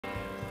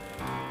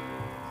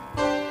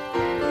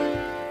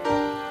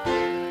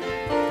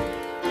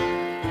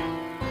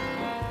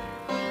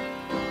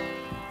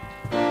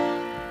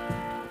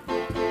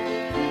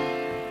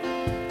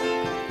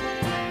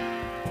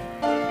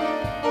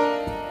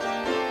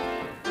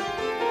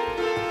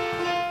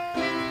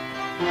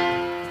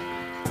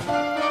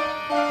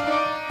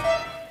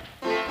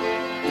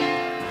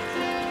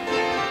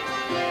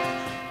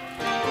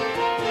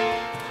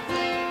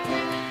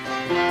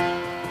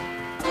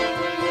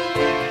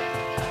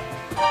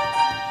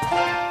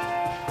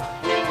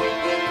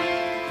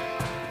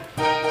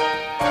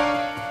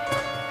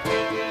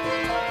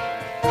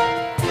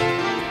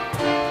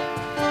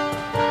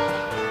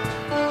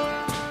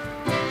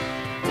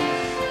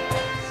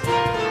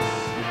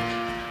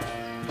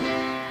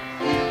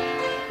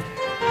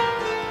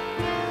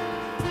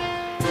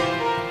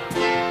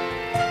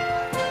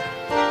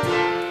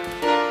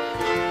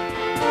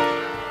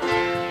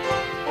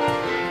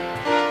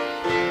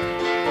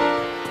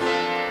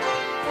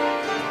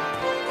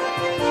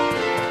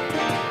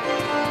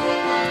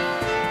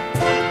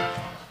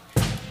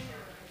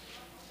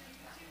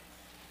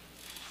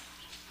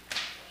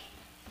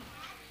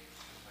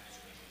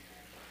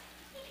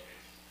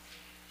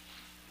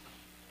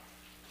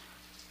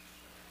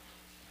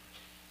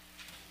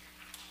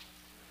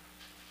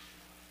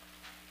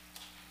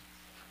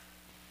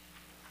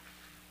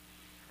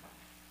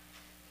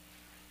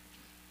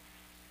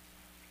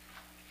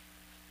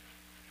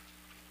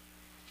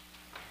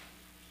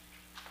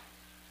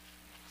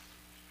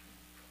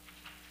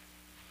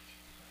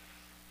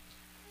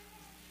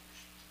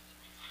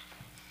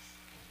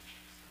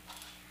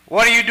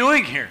What are you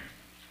doing here?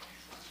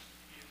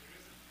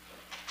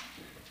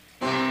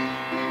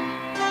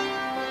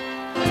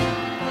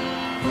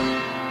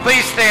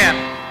 Please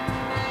stand.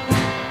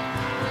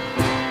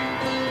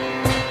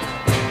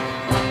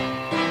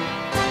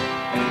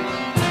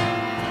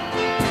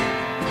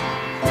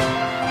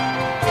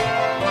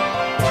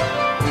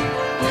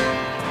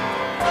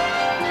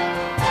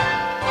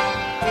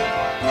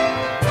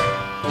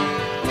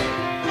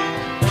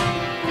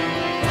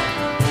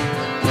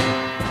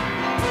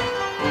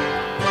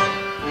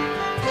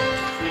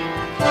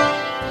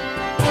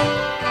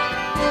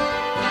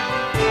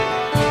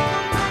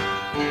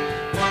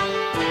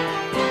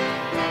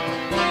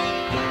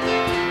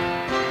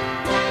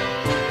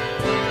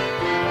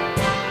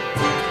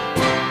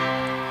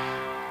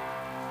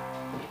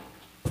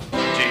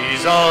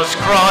 Jesus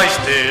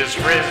Christ is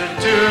risen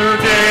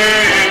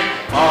today.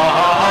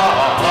 Hallelujah.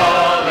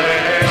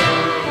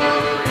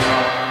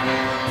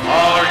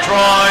 Our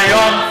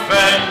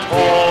triumphant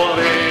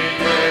holy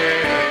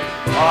day.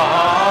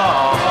 Hallelujah.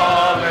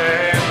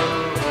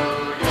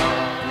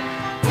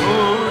 Who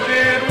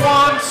did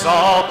once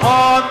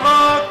upon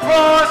the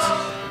cross.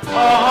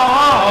 Hallelujah.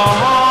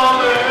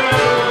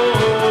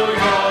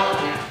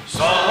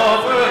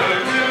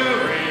 Suffered to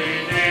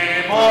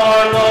redeem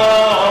our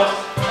loss.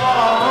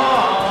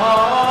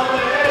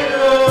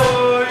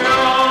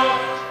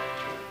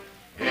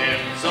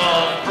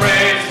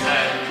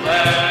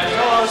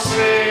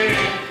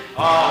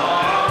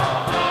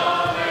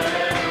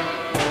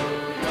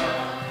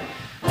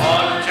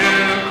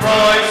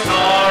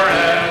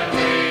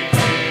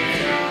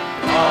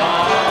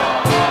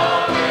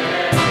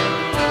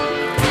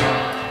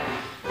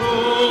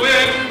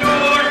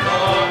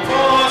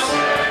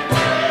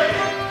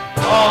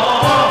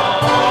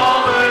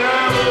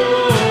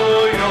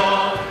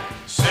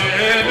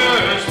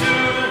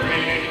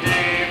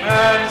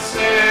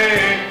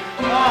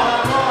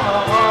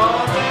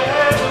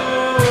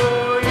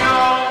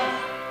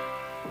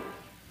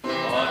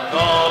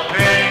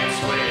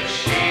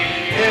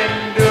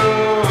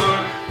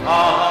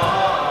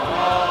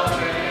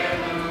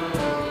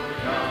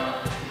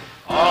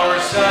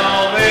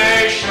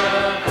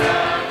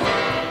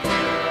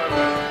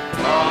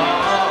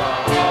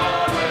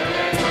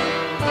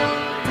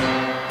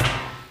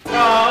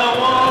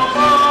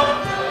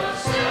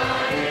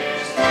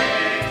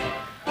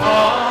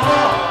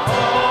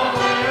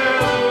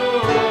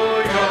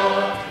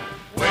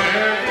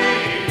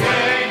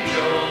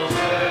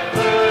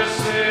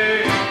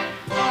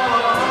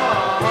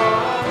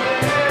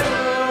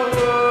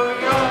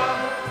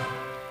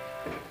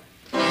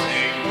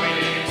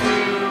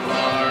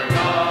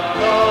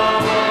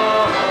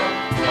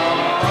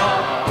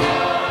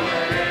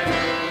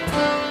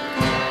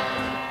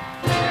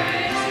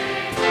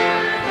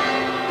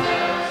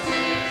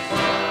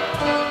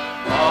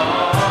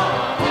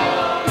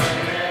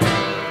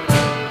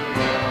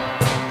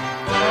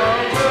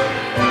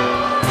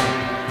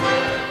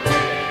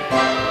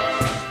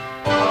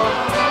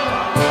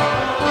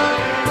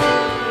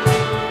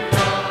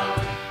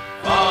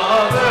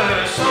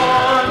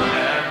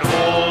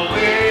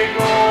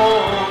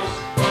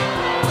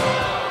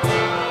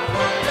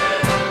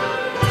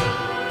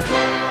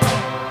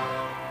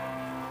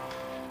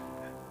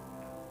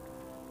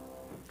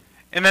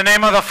 In the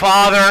name of the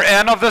Father,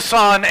 and of the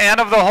Son, and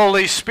of the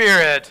Holy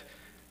Spirit.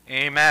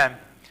 Amen.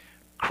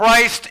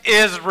 Christ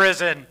is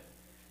risen.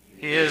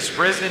 He is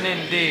risen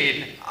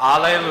indeed.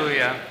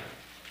 Alleluia.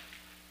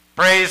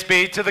 Praise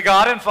be to the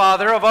God and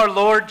Father of our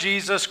Lord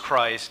Jesus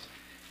Christ.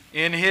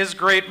 In his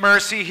great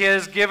mercy, he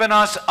has given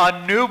us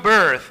a new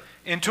birth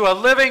into a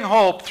living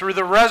hope through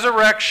the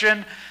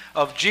resurrection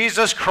of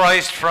Jesus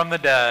Christ from the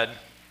dead.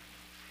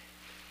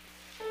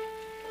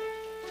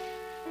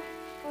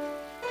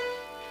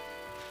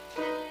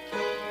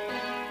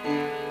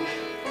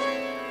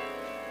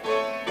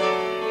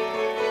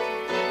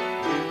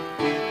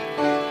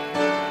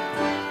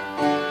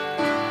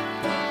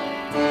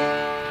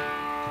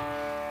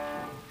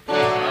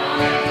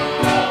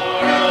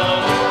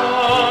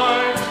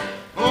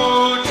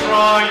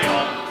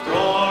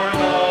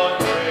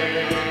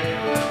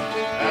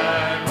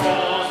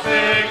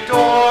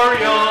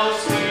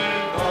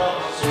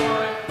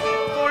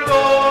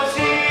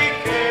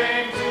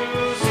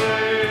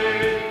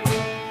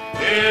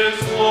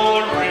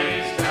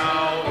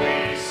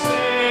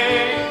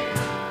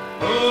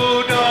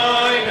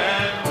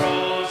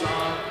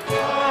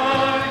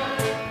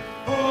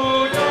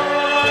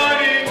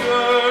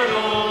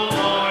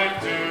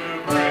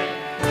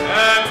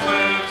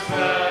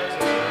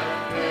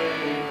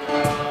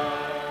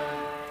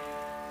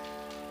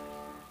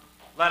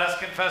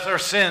 Our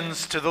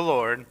sins to the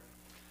Lord.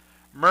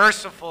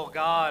 Merciful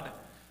God,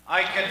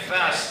 I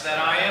confess that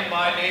I am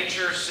by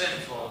nature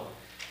sinful,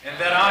 and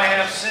that I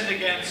have sinned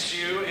against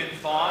you in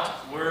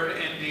thought, word,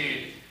 and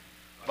deed,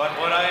 but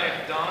what I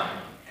have done,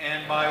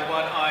 and by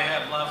what I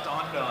have left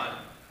undone.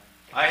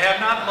 I have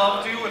not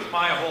loved you with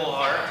my whole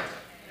heart,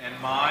 and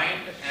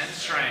mind, and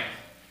strength.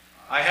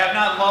 I have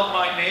not loved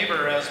my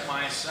neighbor as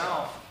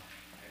myself.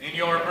 In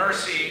your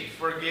mercy,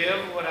 forgive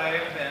what I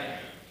have been.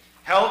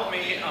 Help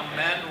me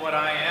amend what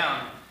I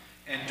am,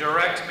 and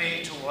direct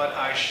me to what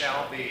I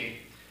shall be,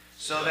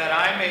 so that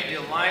I may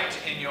delight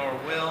in your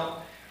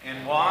will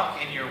and walk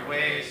in your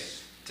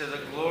ways to the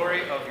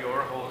glory of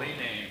your holy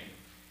name.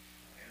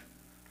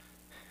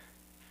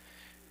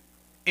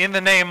 In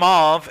the name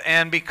of,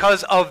 and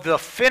because of the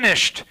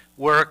finished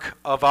work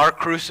of our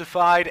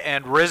crucified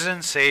and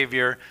risen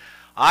Savior,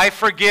 I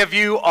forgive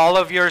you all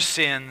of your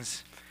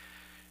sins.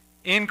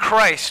 In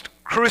Christ,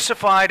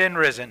 crucified and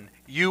risen,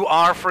 you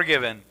are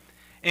forgiven.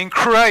 In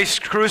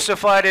Christ,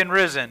 crucified and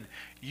risen,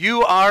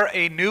 you are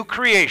a new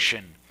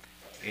creation.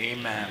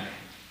 Amen.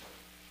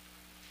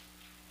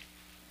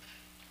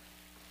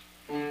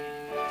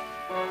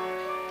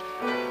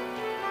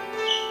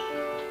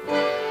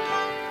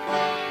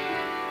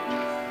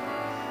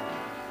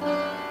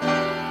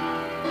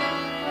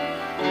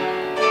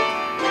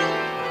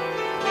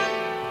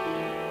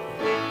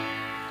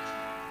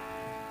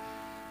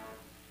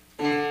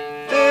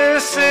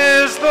 This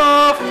is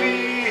the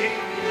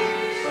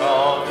feast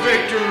of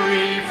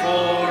victory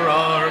for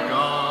our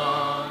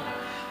God.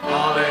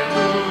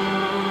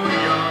 Hallelujah,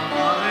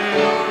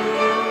 hallelujah,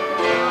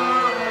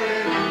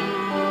 hallelujah.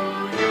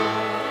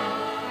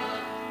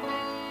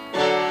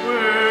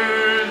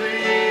 Worthy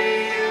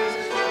is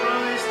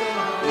Christ the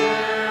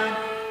Lamb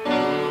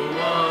who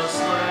was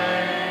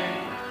slain,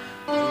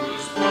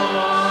 whose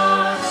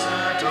blood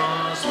set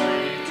us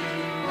free to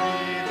be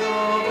the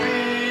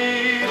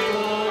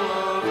people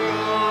of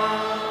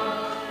God.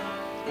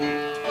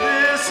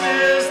 This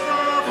is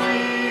the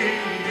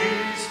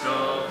feast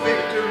of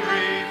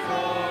victory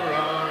for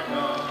our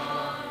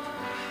God.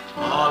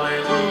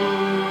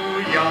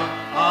 Hallelujah,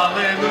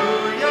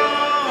 hallelujah,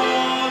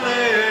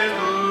 hallelujah.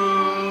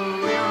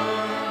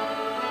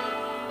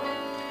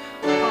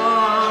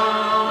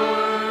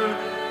 Power,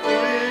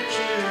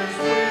 riches,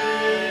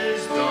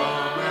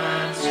 wisdom,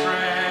 and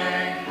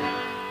strength,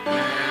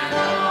 and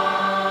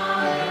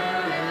honor,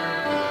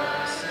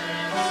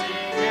 blessing,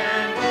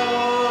 and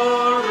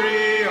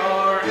glory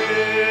are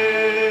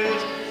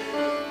His.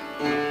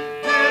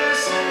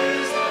 This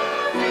is the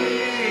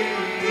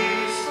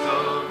feast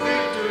of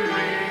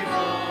victory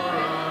for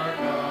our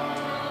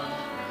God.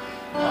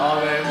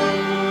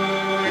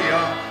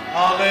 Hallelujah,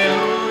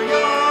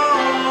 hallelujah,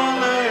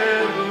 hallelujah.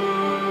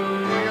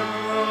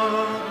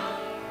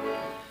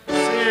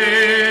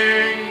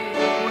 Sing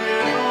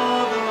with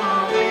all the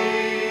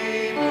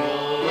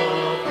people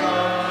of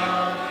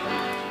God,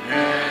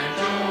 and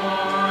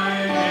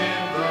join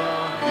in the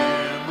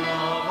hymn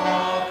of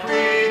all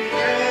creation.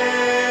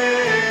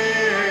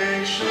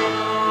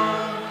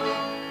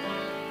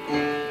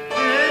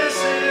 This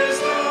is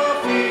the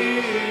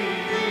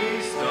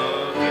feast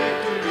of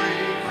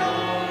victory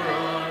for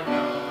our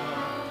God.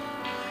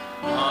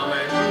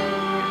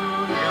 Hallelujah,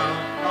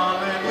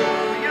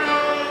 hallelujah,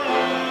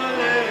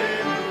 hallelujah.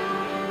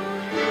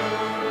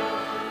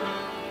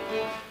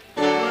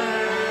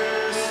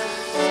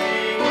 Blessing,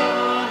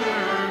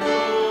 honor,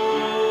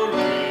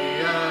 glory,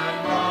 and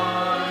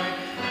might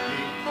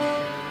be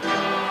to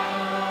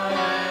God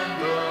and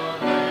the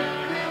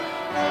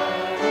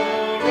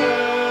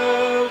Lamb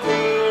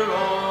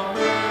forever.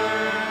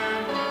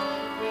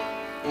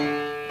 Amen.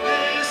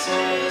 This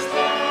is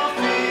the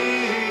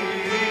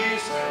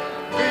feast,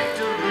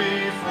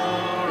 victory for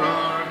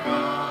our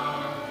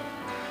God.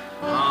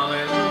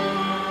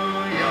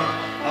 Hallelujah,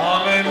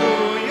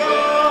 hallelujah,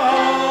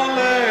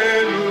 hallelujah.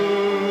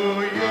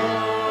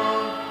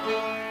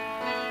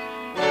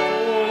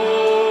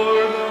 For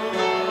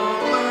the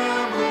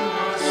Lamb who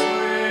was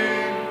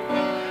slain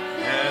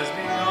has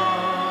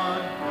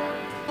begun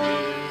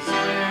His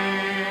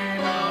reign.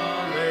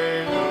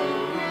 Hallelujah,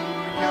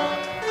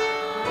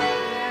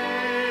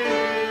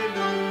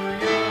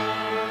 hallelujah.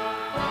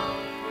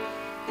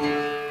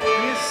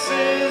 This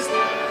is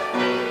the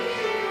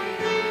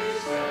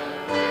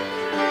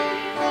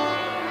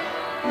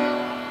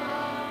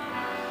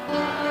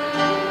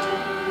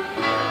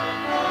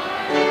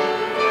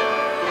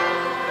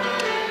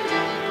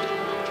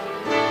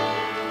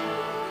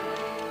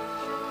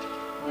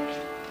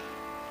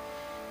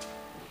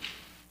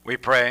We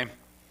pray.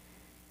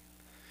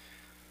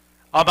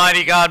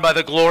 Almighty God, by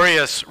the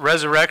glorious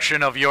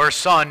resurrection of your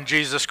Son,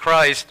 Jesus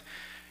Christ,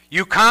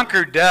 you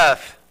conquered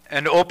death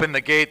and opened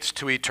the gates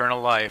to eternal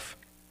life.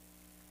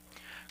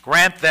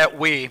 Grant that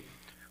we,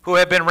 who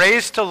have been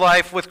raised to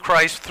life with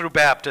Christ through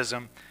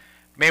baptism,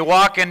 may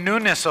walk in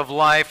newness of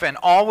life and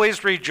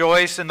always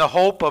rejoice in the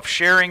hope of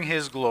sharing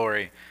his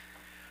glory.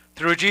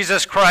 Through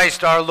Jesus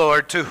Christ our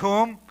Lord, to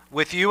whom,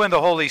 with you and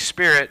the Holy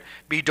Spirit,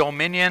 be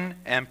dominion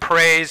and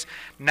praise,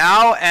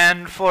 now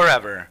and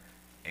forever.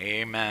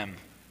 Amen.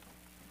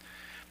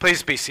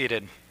 Please be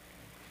seated.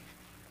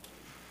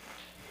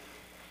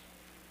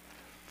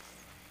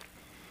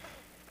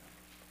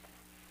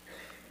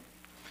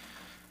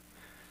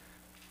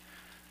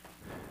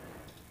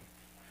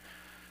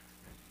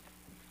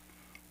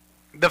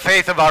 The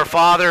faith of our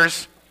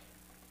fathers,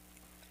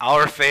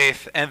 our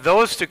faith, and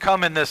those to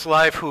come in this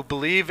life who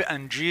believe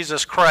in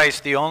Jesus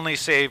Christ, the only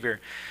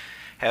Savior,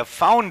 have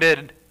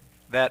founded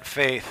that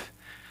faith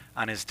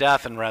on his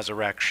death and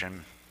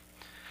resurrection.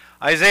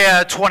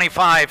 Isaiah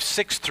 25,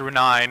 6 through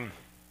 9.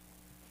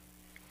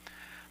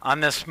 On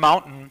this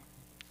mountain,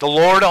 the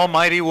Lord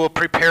Almighty will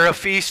prepare a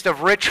feast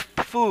of rich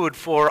food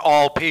for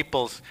all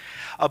peoples,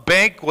 a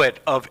banquet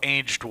of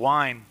aged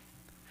wine,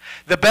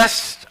 the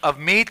best of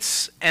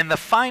meats and the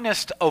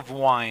finest of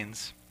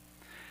wines.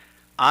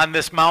 On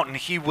this mountain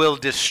he will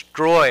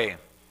destroy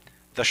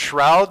the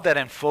shroud that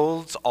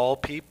enfolds all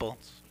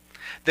peoples,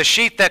 the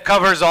sheet that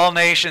covers all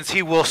nations.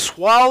 He will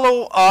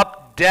swallow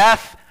up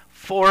death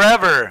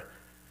forever.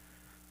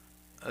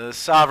 The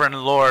sovereign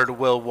Lord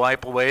will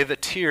wipe away the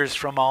tears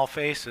from all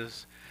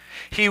faces.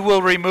 He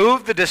will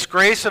remove the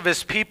disgrace of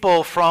his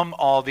people from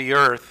all the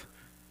earth.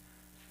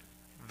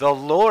 The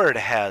Lord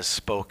has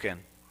spoken.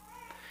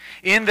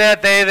 In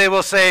that day they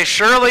will say,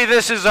 surely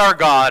this is our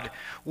God.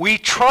 We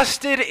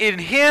trusted in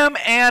him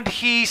and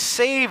he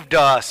saved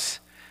us.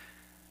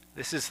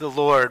 This is the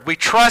Lord. We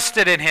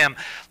trusted in him.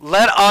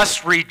 Let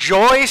us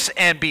rejoice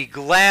and be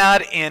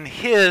glad in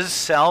his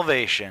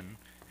salvation.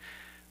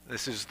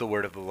 This is the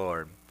word of the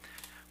Lord.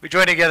 We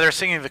join together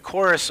singing the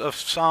chorus of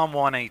Psalm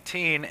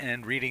 118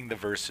 and reading the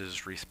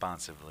verses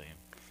responsively.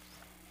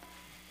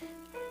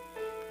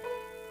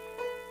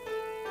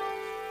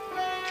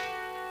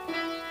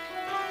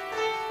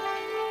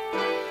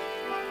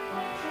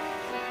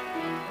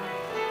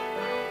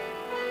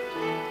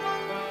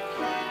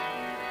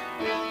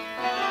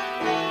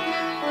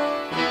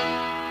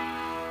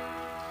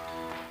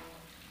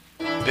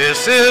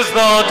 This is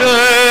the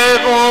day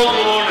the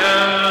Lord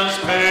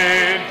has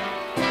made.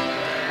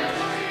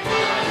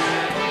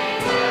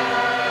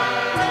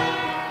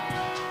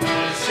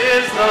 This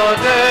is the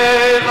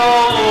day the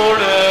Lord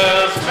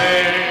has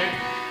made.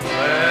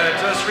 Let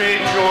us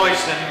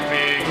rejoice and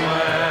be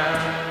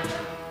glad.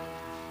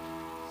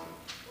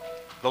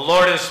 The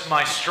Lord is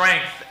my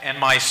strength and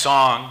my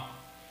song.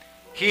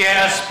 He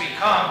has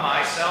become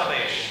my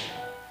salvation.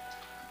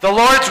 The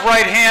Lord's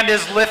right hand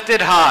is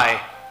lifted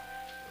high.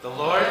 The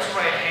Lord's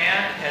right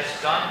hand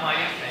has done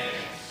mighty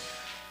things.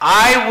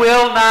 I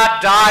will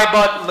not die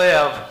but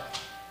live,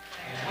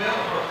 and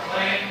will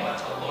proclaim what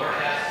the Lord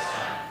has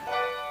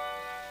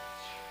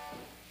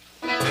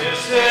done.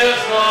 This is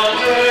the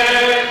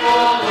day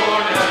the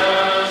Lord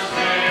has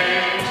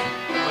made.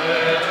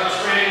 Let us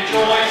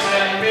rejoice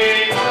and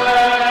be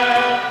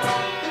glad.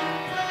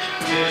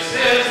 This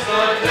is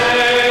the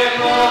day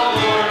the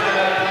Lord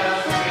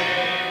has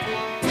made.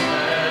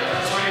 Let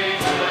us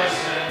rejoice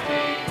and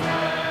be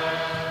glad.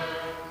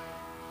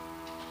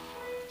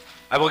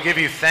 I will give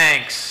you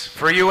thanks,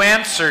 for you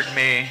answered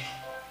me.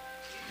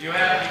 You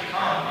have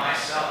become my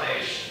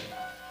salvation.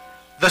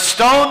 The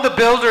stone the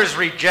builders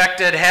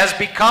rejected has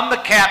become the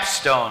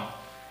capstone.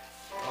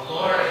 The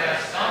Lord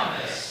has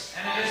done this,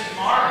 and it is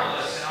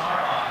marvelous in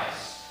our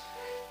eyes.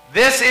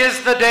 This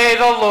is the day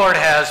the Lord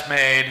has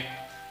made.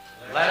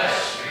 Let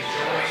us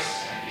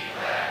rejoice and be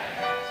glad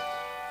in it.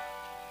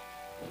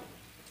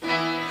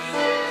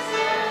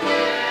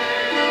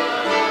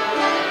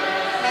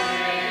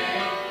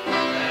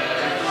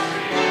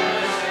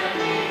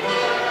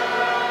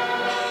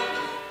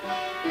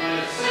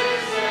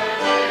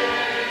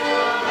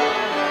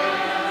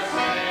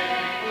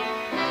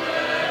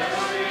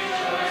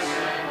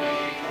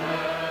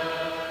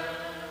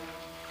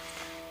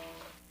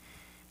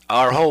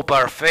 Our hope,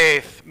 our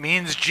faith,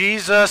 means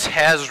Jesus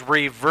has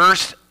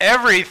reversed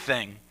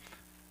everything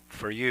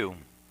for you.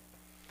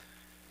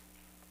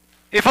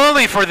 If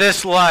only for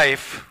this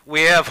life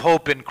we have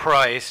hope in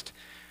Christ,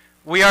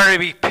 we are to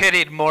be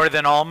pitied more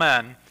than all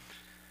men.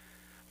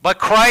 But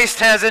Christ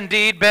has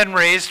indeed been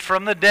raised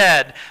from the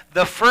dead,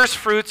 the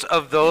firstfruits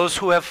of those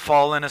who have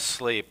fallen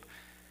asleep.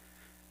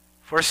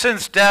 For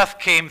since death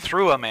came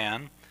through a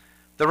man,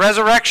 the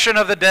resurrection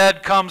of the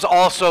dead comes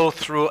also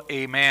through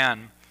a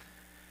man.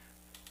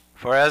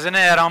 For as in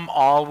Adam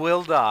all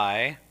will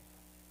die,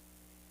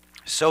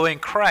 so in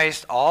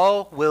Christ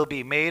all will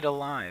be made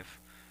alive.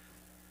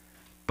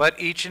 But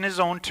each in his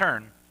own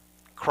turn.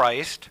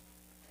 Christ,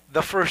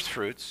 the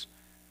firstfruits.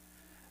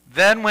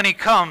 Then when he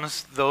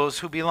comes, those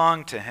who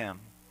belong to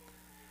him.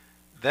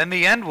 Then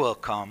the end will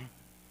come,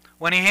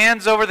 when he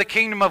hands over the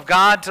kingdom of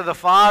God to the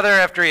Father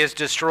after he has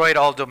destroyed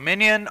all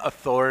dominion,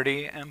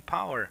 authority, and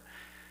power.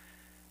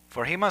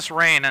 For he must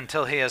reign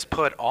until he has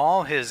put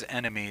all his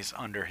enemies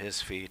under his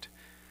feet.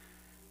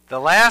 The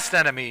last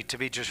enemy to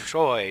be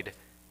destroyed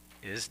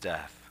is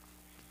death.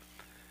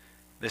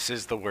 This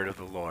is the word of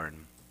the Lord.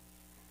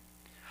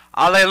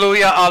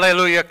 Alleluia,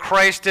 alleluia.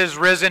 Christ is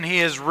risen. He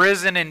is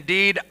risen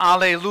indeed.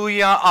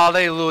 Alleluia,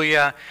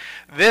 alleluia.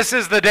 This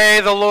is the day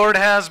the Lord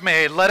has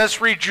made. Let us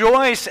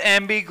rejoice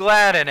and be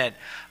glad in it.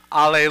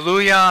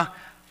 Alleluia,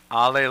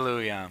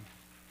 alleluia.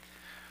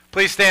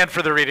 Please stand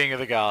for the reading of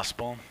the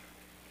gospel.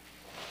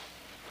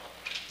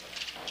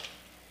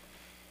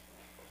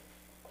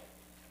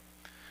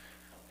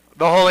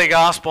 The Holy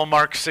Gospel,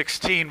 Mark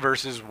 16,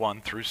 verses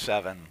 1 through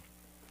 7.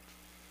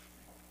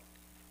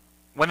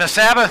 When the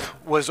Sabbath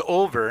was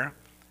over,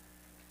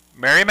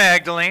 Mary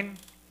Magdalene,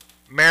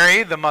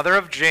 Mary, the mother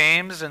of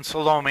James, and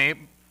Salome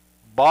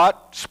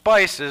bought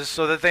spices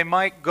so that they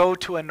might go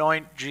to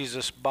anoint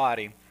Jesus'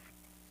 body.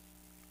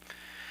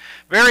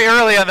 Very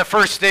early on the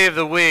first day of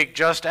the week,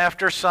 just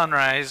after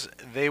sunrise,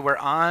 they were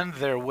on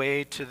their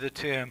way to the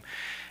tomb.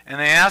 And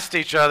they asked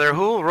each other,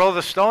 "Who will roll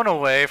the stone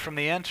away from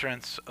the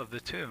entrance of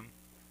the tomb?"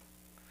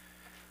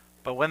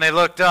 But when they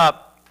looked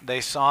up,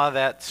 they saw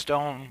that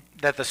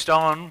the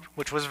stone,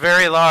 which was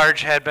very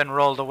large, had been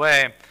rolled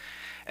away.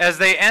 As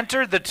they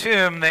entered the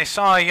tomb, they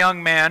saw a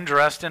young man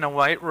dressed in a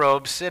white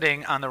robe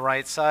sitting on the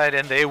right side,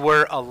 and they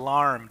were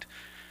alarmed.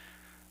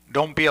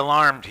 "Don't be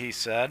alarmed," he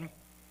said.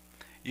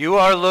 "You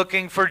are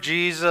looking for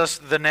Jesus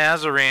the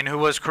Nazarene who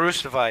was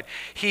crucified.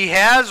 He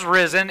has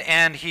risen,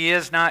 and he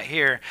is not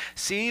here.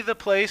 See the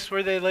place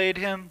where they laid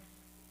him?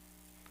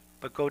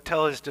 But go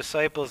tell his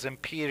disciples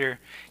and Peter,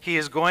 he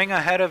is going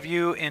ahead of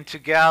you into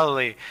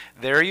Galilee.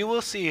 There you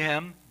will see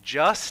him,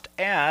 just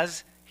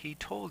as he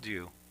told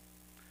you.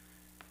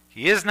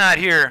 He is not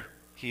here,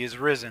 he is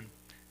risen.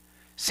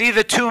 See,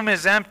 the tomb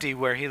is empty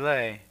where he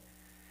lay.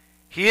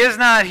 He is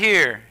not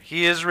here,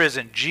 he is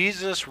risen.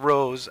 Jesus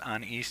rose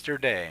on Easter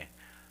Day.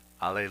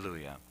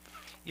 Alleluia."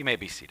 You may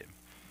be seated.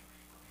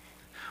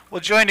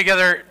 We'll join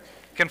together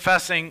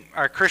confessing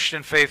our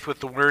Christian faith with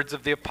the words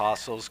of the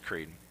Apostles'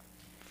 Creed.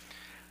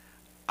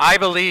 I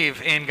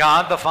believe in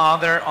God the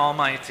Father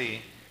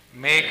Almighty,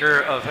 maker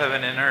of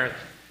heaven and earth.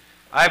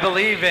 I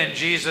believe in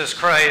Jesus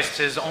Christ,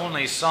 his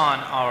only Son,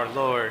 our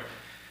Lord,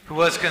 who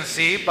was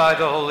conceived by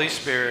the Holy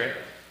Spirit,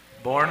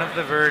 born of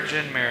the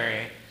Virgin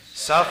Mary,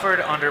 suffered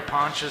under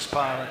Pontius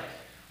Pilate,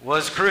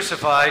 was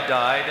crucified,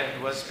 died,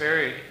 and was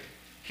buried.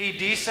 He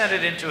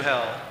descended into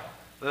hell.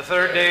 The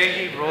third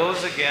day he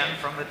rose again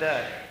from the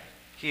dead.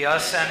 He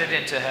ascended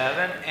into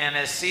heaven and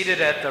is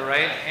seated at the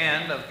right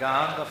hand of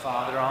God the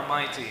Father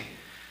Almighty.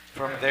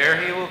 From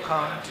there he will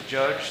come to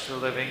judge the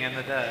living and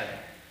the dead.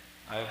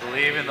 I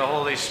believe in the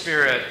Holy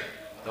Spirit,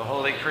 the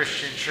holy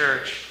Christian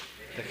church,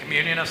 the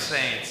communion of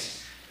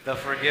saints, the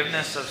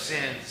forgiveness of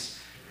sins,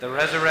 the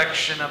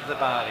resurrection of the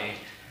body,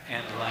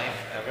 and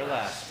life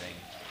everlasting.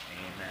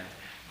 Amen.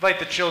 Invite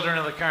the children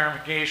of the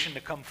congregation to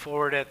come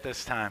forward at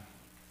this time.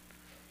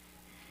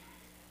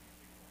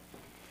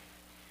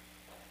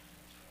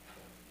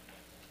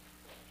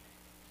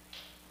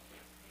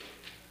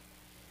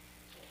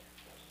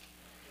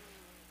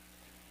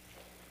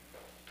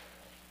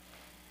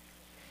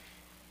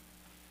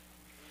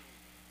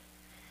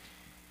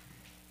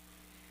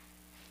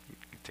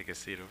 Take a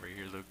seat over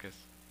here, Lucas.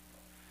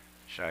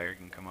 Shire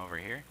can come over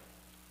here.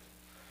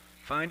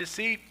 Find a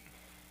seat.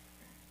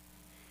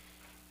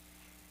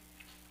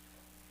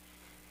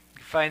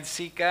 You find a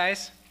seat,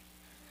 guys?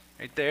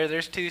 Right there,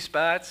 there's 2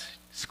 spots.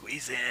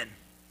 Squeeze in.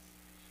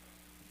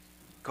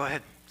 Go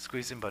ahead,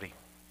 squeeze in, buddy.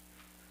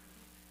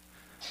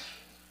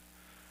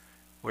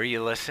 Were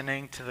you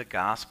listening to the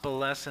gospel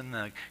lesson,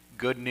 the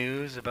good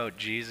news about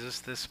Jesus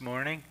this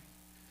morning?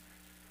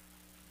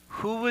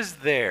 Who was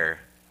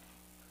there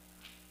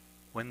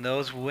when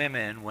those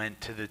women went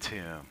to the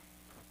tomb?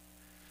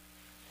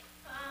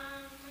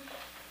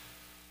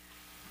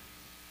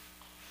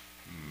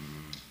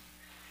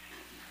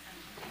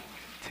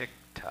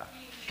 Tick-tock.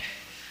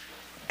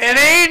 An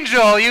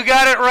angel! You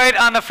got it right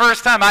on the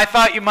first time. I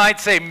thought you might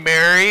say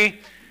Mary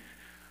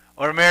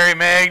or Mary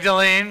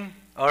Magdalene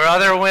or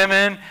other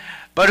women.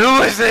 But who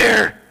was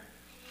there?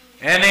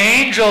 An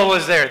angel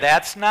was there.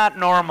 That's not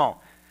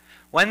normal.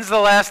 When's the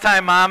last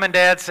time Mom and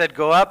Dad said,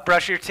 "Go up,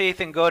 brush your teeth,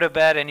 and go to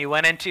bed," and you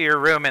went into your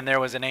room and there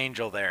was an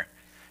angel there?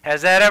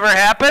 Has that ever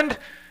happened?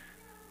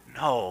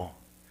 No.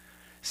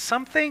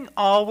 Something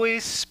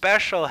always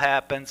special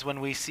happens when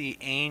we see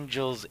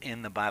angels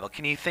in the Bible.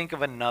 Can you think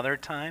of another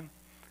time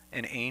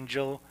an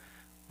angel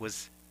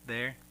was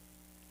there?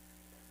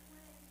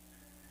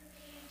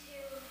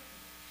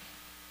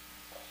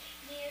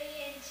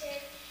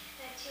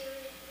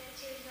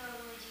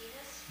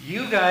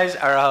 You guys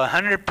are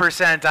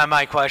 100% on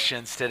my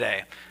questions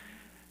today.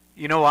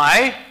 You know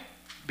why?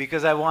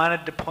 Because I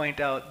wanted to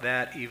point out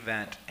that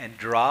event and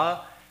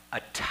draw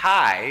a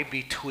tie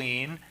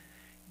between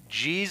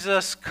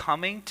Jesus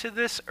coming to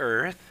this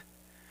earth,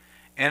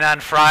 and on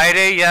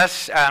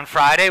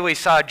Friday, we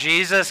saw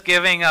Jesus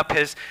giving up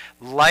his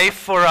life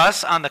for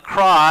us on the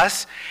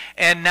cross,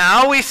 and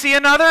now we see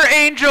another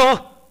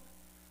angel.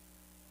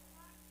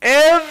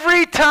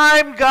 Every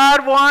time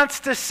God wants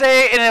to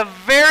say in a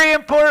very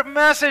important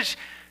message,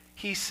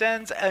 he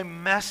sends a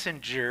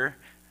messenger,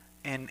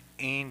 an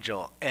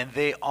angel, and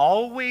they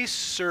always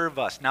serve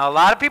us. Now, a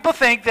lot of people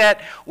think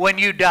that when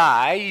you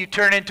die, you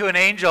turn into an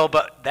angel,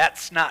 but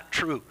that's not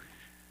true.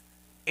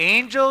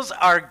 Angels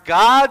are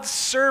God's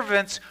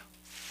servants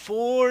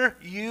for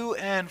you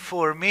and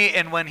for me,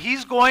 and when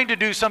he's going to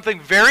do something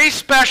very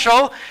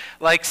special,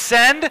 like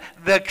send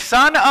the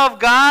Son of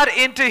God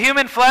into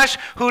human flesh,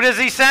 who does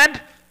he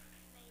send?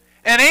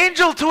 An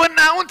angel to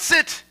announce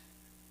it.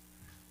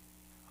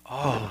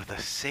 Oh,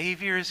 the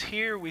Savior is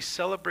here. We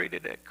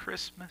celebrated at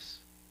Christmas.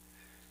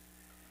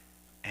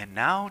 And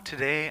now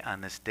today,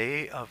 on this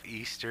day of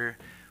Easter,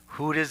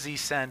 who does he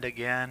send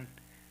again?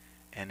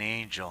 An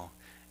angel.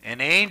 An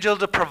angel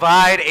to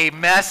provide a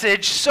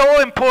message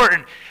so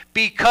important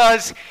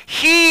because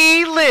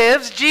he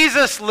lives,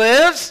 Jesus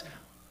lives,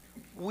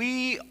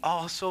 we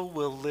also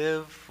will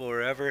live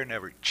forever and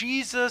ever.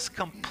 Jesus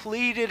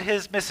completed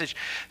his message.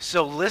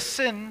 So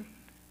listen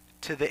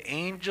to the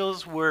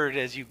angel's word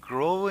as you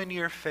grow in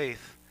your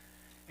faith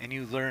and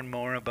you learn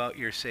more about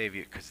your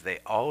Savior, because they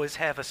always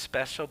have a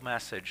special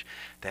message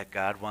that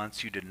God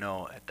wants you to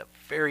know at the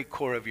very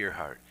core of your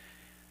heart.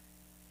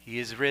 He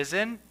is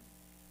risen.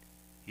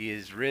 He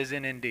is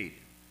risen indeed.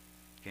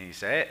 Can you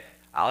say it?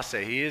 I'll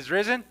say he is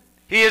risen.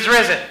 He is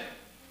risen.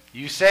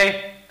 You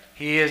say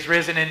he is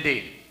risen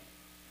indeed.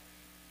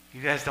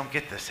 You guys don't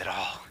get this at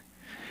all.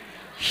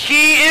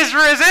 He is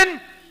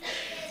risen.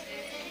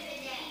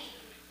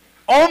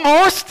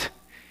 Almost.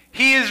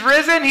 He is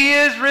risen. He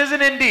is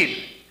risen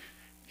indeed.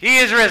 He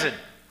is risen.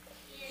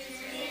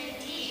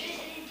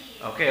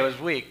 Okay, it was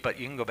weak, but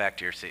you can go back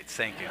to your seats.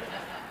 Thank you.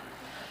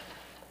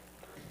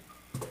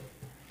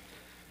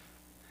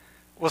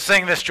 We'll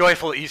sing this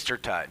joyful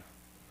Eastertide.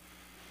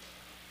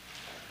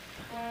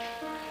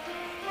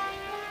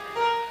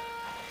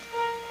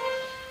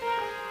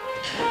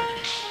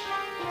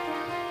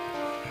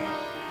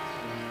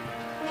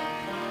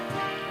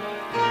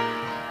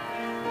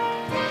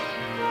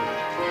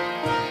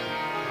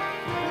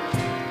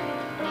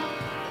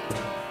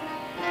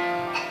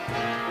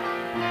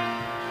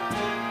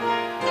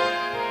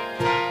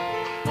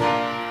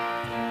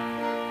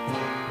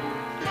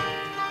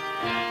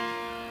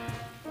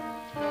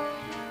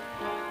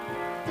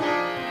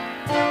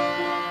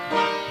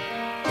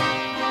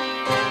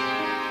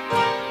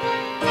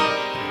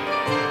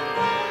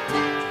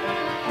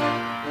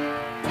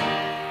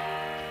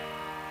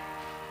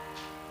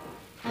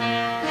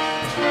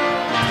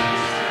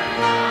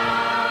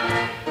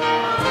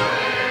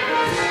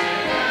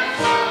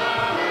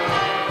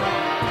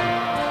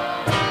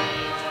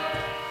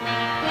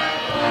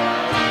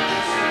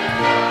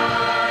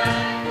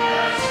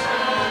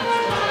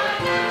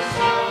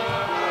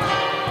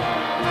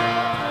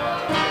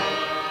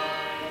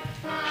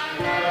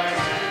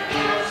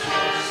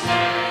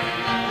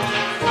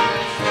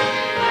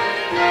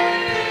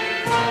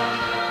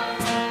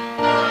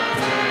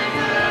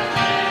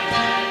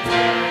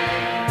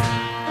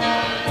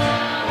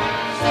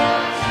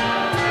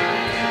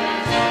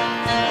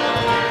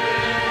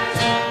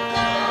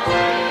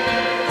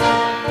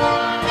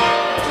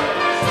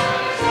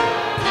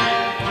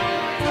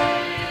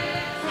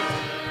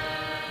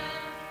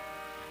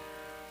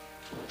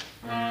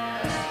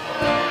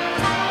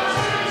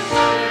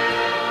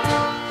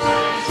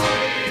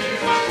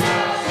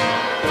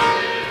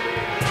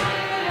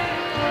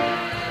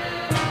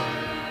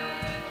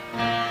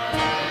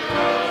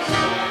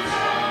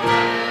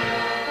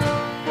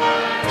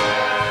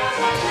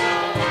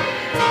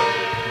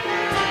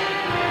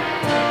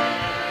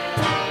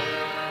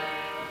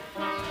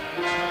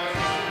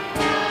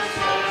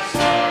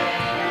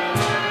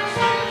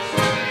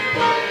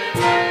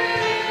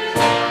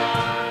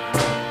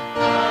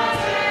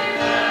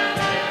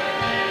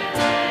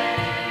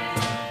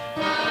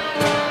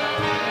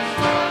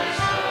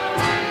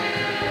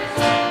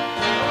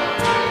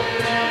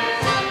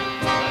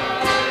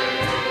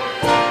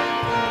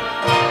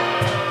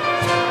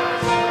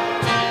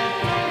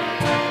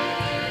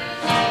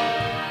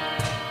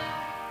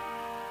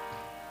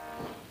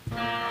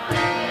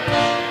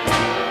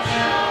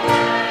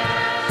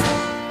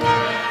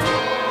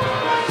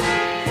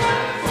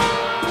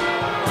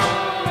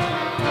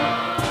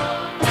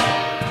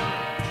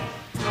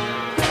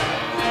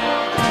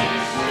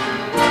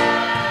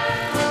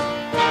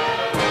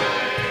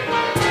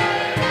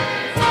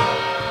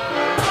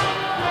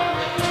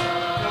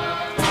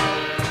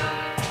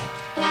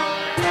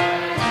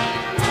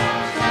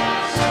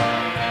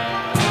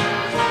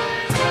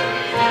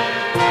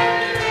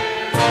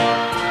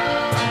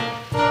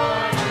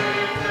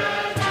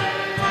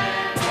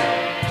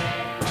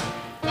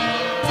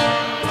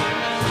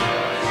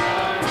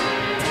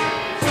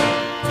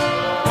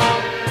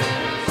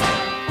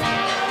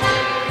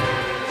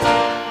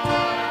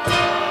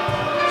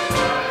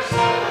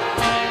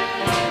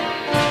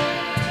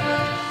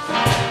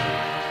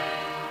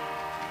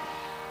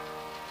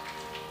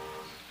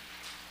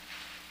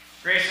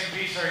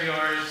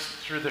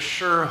 Through the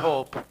sure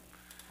hope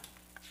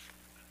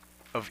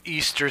of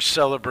Easter's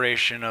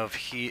celebration of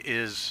He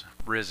is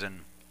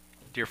risen.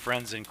 Dear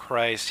friends in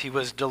Christ, He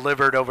was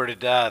delivered over to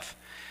death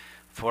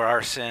for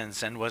our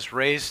sins and was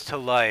raised to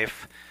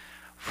life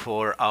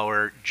for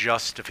our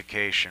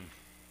justification.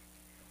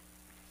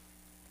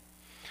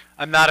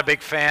 I'm not a big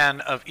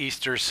fan of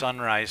Easter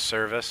sunrise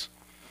service.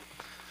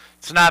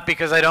 It's not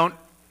because I don't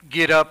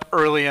get up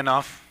early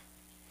enough.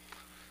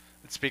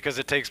 It's because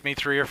it takes me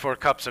 3 or 4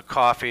 cups of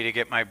coffee to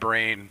get my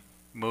brain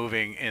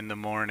moving in the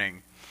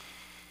morning.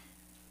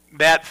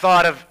 That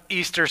thought of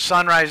Easter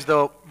sunrise,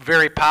 though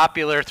very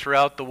popular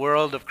throughout the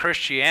world of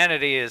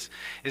Christianity, is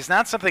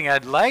not something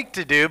I'd like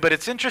to do, but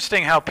it's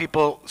interesting how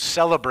people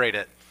celebrate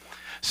it.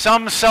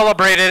 Some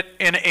celebrate it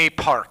in a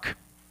park,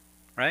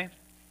 right?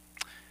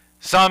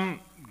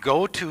 Some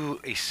go to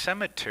a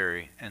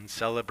cemetery and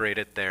celebrate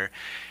it there.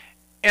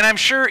 And I'm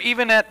sure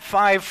even at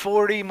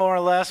 5:40, more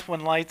or less,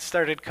 when lights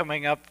started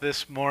coming up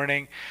this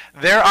morning,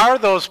 there are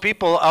those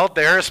people out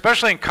there,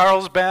 especially in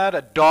Carlsbad,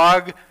 a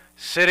dog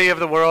city of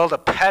the world, a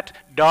pet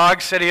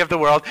dog city of the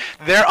world.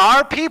 There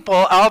are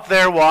people out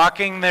there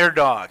walking their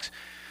dogs.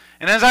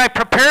 And as I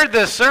prepared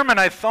this sermon,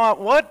 I thought,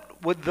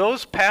 what would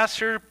those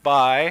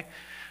passerby,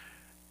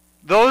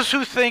 those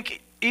who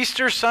think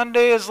Easter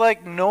Sunday is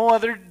like no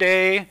other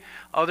day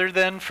other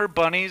than for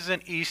bunnies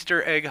and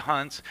Easter egg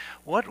hunts,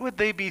 what would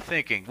they be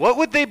thinking? What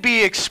would they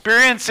be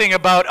experiencing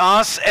about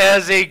us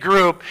as a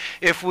group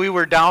if we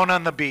were down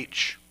on the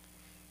beach?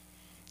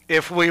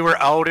 If we were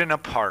out in a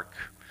park?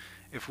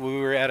 If we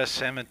were at a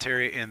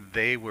cemetery and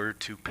they were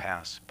to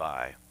pass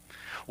by?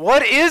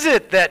 What is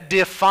it that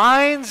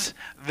defines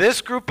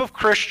this group of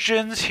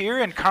Christians here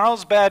in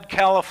Carlsbad,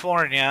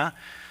 California,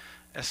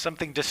 as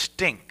something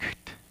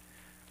distinct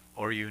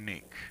or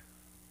unique?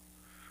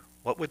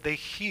 What would they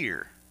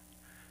hear?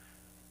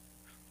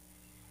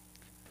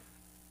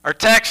 Our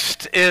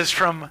text is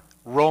from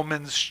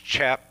Romans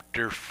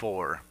chapter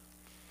 4.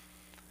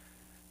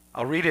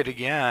 I'll read it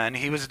again.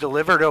 He was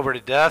delivered over to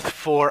death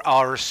for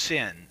our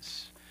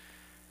sins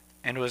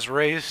and was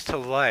raised to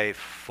life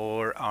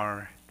for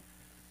our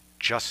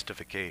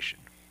justification.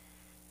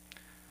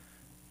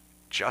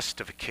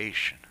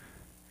 Justification.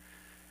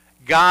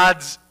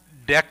 God's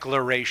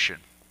declaration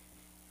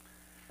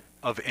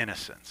of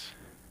innocence.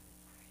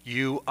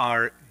 You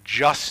are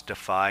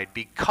justified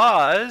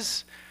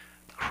because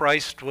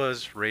Christ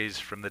was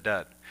raised from the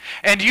dead.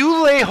 And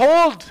you lay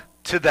hold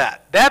to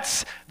that.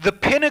 That's the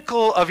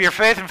pinnacle of your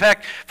faith. In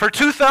fact, for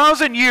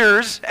 2,000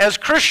 years as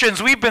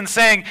Christians, we've been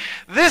saying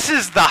this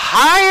is the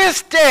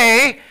highest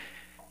day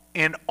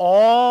in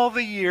all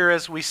the year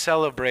as we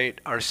celebrate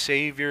our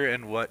Savior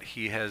and what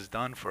He has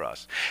done for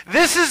us.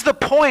 This is the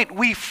point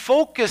we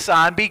focus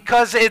on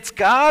because it's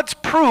God's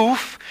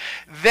proof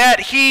that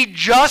He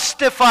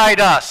justified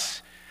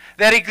us,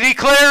 that He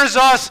declares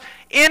us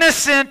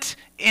innocent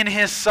in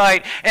His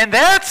sight. And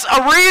that's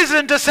a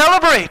reason to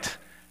celebrate.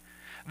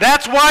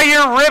 That's why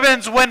your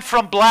ribbons went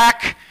from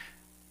black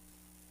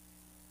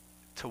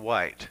to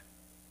white.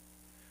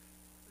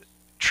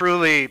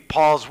 Truly,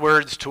 Paul's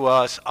words to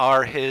us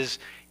are his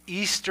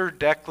Easter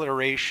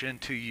declaration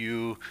to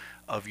you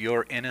of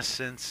your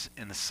innocence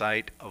in the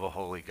sight of a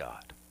holy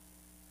God.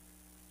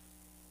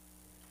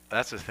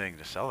 That's a thing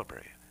to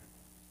celebrate.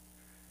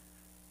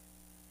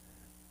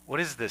 What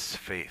is this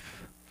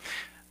faith?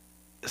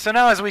 So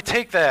now as we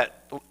take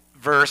that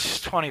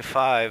verse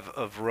 25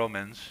 of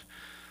Romans,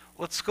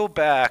 let's go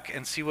back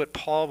and see what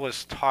Paul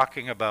was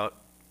talking about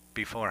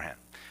beforehand.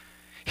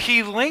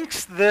 He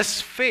links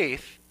this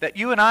faith that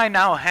you and I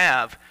now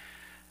have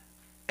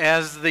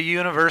as the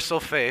universal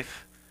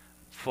faith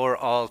for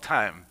all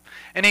time.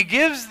 And he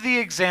gives the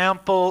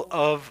example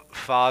of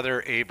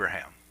Father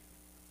Abraham.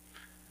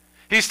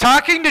 He's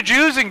talking to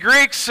Jews and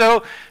Greeks,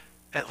 so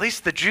at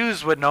least the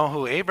Jews would know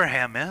who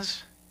Abraham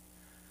is.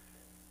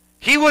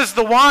 He was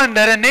the one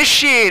that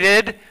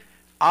initiated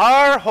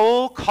our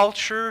whole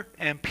culture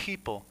and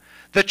people.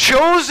 The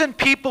chosen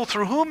people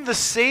through whom the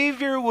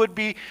Savior would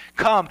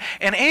become.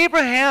 And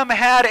Abraham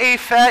had a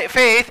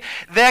faith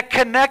that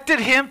connected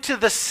him to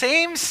the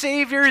same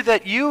Savior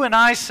that you and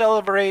I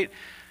celebrate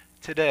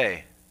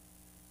today.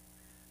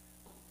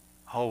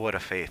 Oh, what a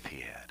faith he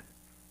had.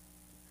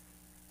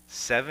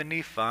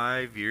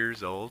 75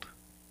 years old.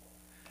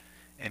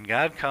 And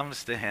God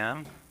comes to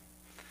him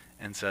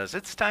and says,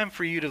 it's time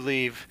for you to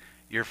leave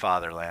your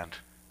fatherland.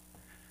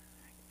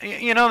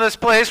 You know this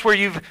place where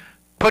you've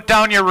put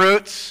down your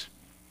roots?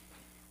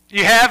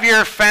 You have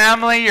your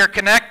family, you're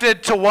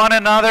connected to one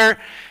another.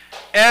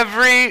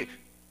 Every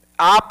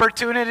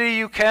opportunity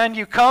you can,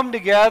 you come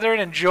together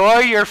and enjoy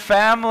your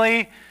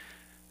family.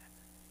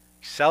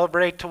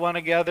 Celebrate to one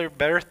another,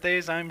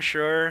 birthdays, I'm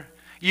sure.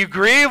 You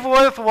grieve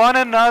with one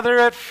another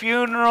at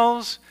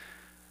funerals.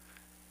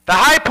 The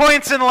high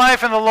points in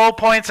life and the low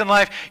points in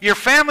life. Your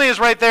family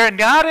is right there, and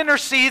God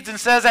intercedes and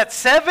says at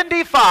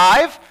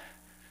 75,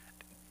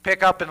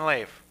 pick up and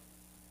leave.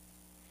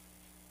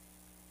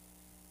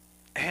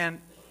 And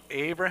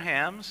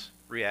Abraham's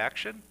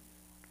reaction,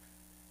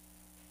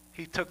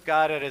 he took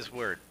God at his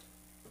word.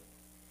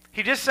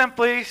 He just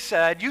simply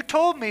said, you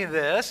told me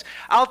this,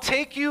 I'll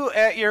take you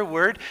at your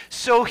word.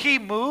 So he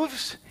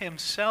moves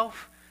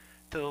himself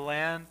to the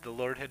land the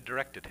Lord had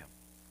directed him.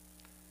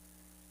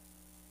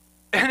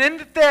 And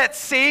in that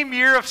same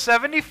year of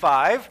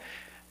 75,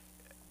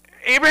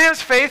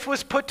 Abraham's faith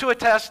was put to a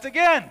test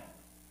again.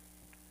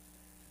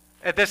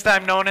 At this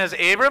time known as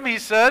Abram, he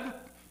said,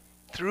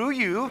 through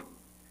you,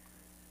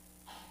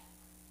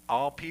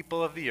 all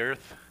people of the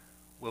earth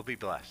will be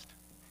blessed.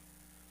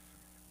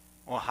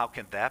 Well, how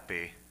can that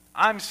be?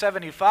 I'm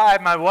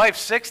 75, my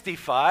wife's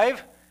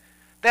 65.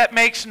 That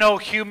makes no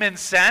human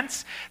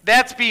sense.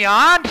 That's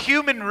beyond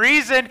human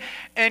reason.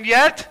 And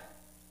yet,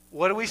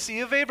 what do we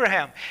see of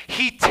Abraham?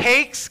 He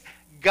takes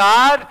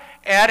God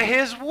at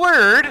his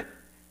word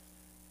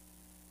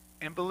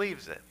and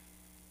believes it.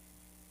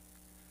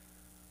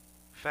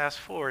 Fast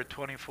forward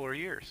 24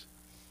 years.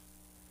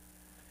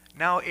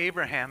 Now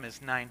Abraham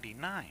is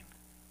 99.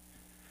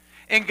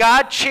 And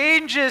God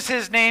changes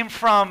his name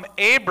from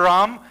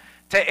Abram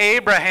to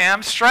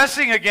Abraham,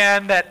 stressing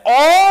again that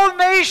all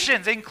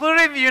nations,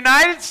 including the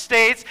United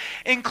States,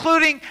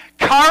 including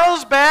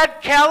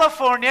Carlsbad,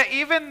 California,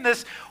 even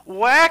this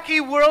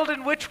wacky world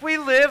in which we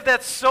live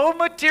that's so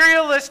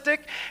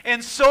materialistic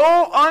and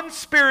so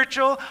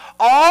unspiritual,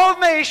 all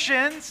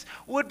nations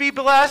would be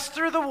blessed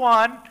through the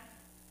one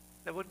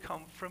that would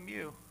come from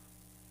you.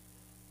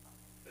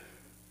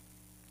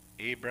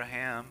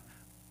 Abraham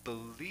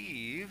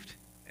believed,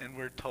 and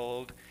we're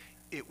told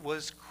it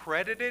was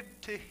credited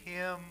to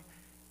him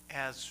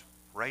as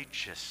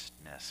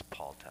righteousness,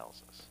 Paul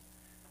tells us.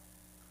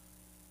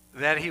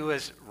 That he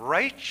was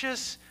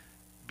righteous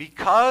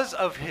because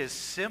of his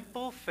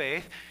simple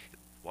faith.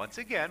 Once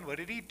again, what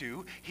did he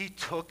do? He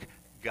took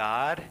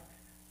God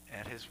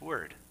at his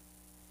word.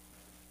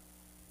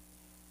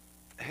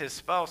 His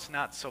spouse,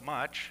 not so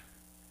much,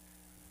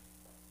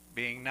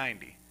 being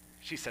 90.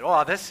 She said,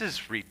 "Oh, this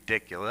is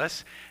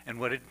ridiculous." And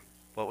what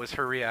was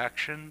her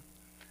reaction?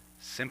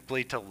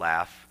 Simply to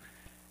laugh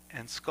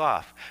and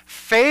scoff.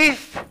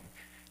 Faith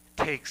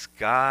takes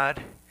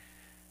God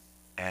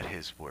at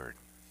his word.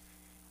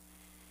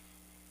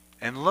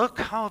 And look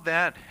how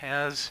that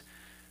has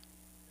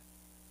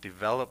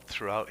developed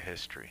throughout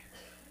history.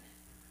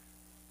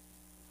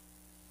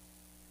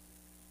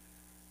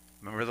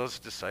 Remember those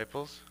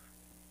disciples?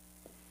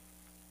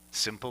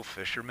 Simple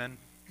fishermen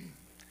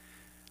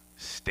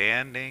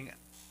standing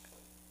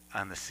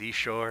on the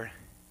seashore,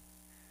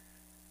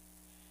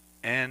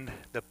 and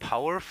the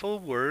powerful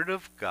word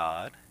of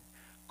God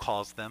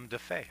calls them to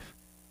faith.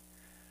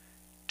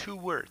 2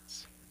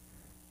 words.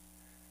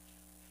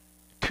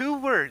 2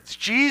 words.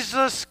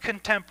 Jesus'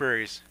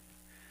 contemporaries.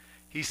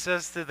 He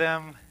says to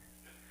them,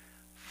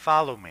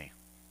 "Follow me."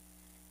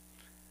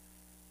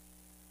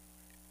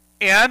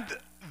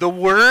 And the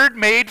Word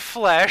made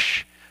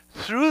flesh,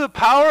 through the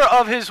power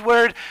of his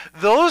word,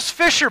 those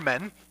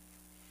fishermen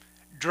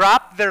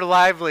dropped their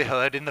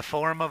livelihood in the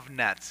form of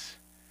nets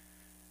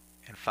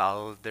and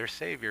followed their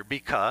Savior,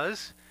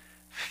 because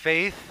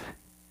faith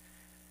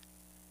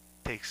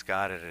takes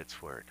God at its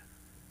word.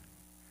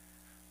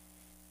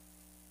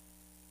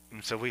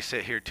 And so we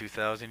sit here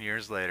 2,000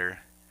 years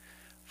later,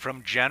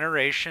 from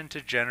generation to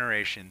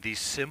generation,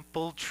 these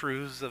simple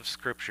truths of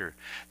Scripture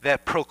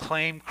that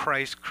proclaim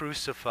Christ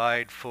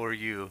crucified for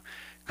you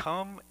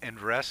come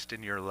and rest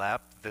in your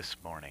lap this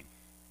morning.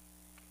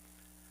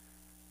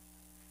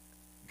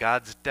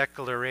 God's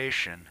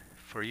declaration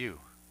for you.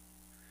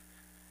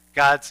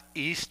 God's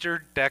Easter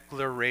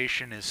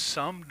declaration is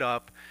summed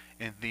up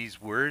in these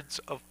words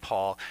of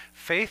Paul.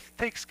 Faith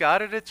takes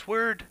God at its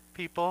word,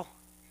 people.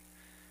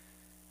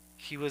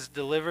 He was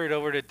delivered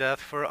over to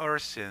death for our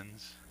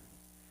sins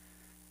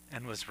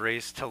and was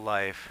raised to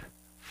life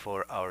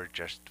for our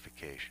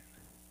justification.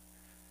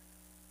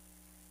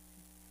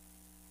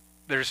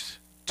 There's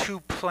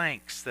 2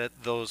 planks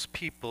that those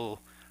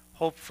people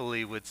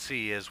hopefully would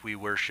see as we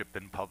worship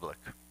in public.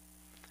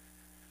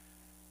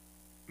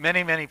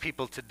 Many, many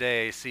people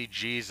today see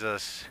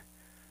Jesus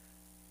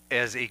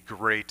as a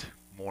great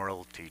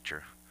moral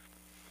teacher.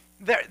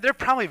 There are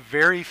probably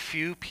very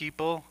few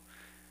people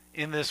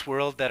in this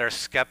world that are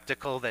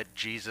skeptical that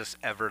Jesus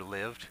ever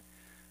lived.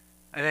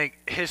 I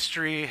think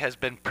history has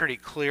been pretty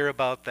clear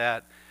about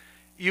that.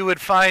 You would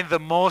find the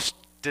most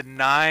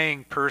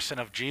denying person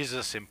of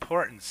Jesus'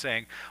 importance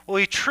saying, well,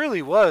 he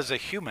truly was a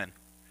human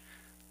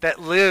that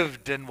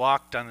lived and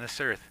walked on this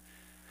earth.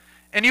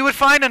 And you would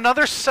find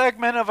another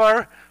segment of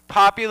our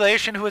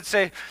population who would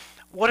say,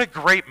 what a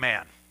great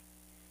man.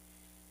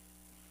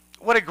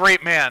 What a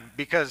great man,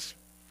 because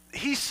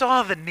he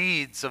saw the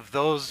needs of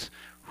those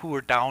who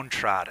were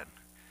downtrodden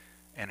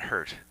and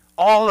hurt.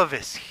 All of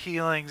his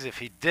healings, if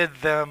he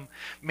did them,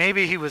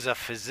 maybe he was a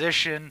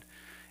physician,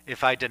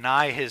 if I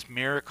deny his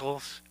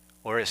miracles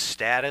or his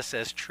status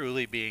as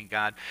truly being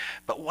God.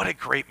 But what a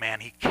great man.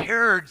 He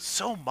cared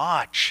so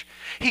much.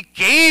 He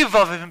gave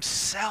of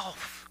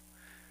himself.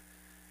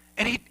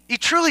 And he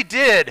truly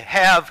did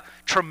have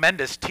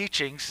tremendous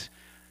teachings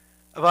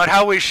about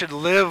how we should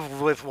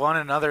live with one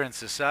another in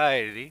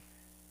society.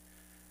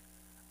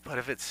 But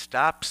if it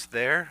stops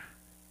there,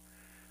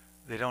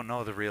 they don't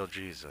know the real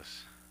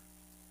Jesus.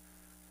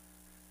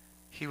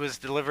 He was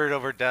delivered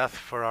over death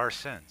for our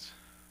sins.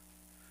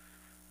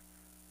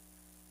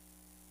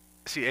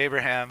 See,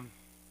 Abraham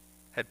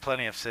had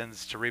plenty of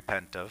sins to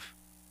repent of.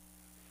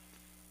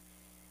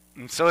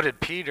 And so did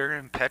Peter,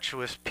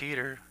 impetuous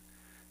Peter,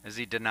 as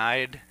he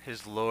denied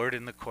his Lord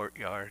in the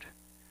courtyard.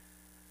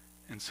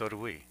 And so do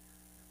we.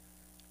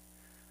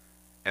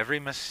 Every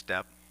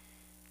misstep,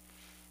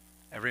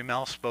 every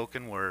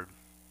mal-spoken word,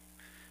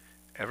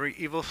 every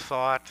evil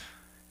thought,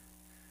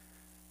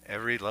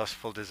 every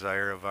lustful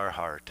desire of our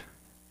heart,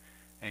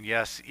 and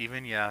yes,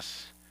 even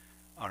yes,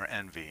 our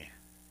envy,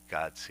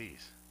 God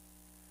sees.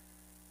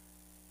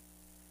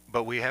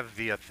 But we have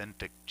the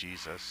authentic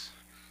Jesus.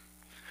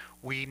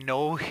 We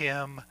know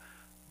him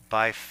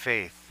by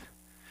faith,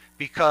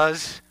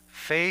 because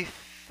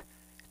faith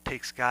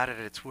takes God at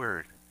its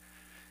word.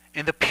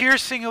 And the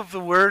piercing of the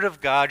word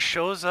of God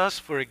shows us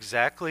for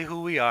exactly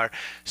who we are.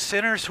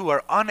 Sinners who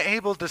are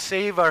unable to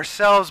save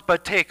ourselves,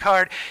 but take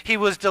heart. He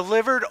was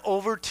delivered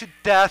over to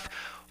death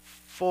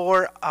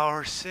for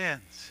our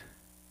sins.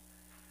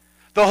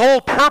 The whole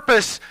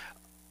purpose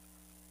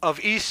of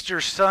Easter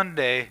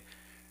Sunday,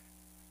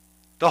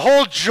 the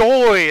whole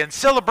joy and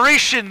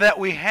celebration that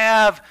we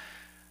have,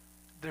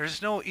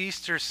 there's no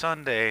Easter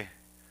Sunday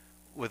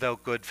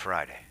without Good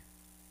Friday.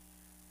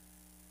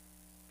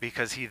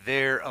 Because he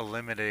there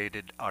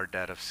eliminated our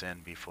debt of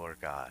sin before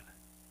God.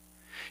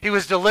 He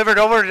was delivered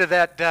over to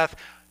that death,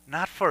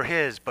 not for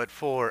his, but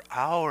for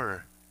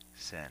our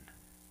sin.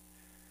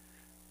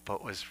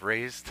 But was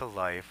raised to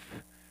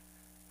life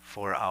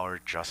for our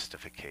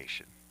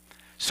justification.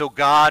 So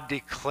God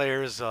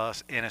declares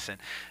us innocent.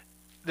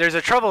 There's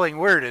a troubling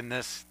word in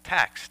this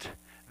text,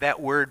 that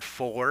word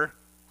for.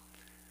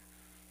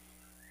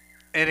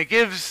 And it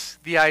gives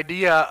the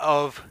idea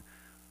of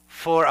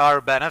for our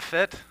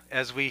benefit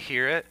as we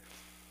hear it.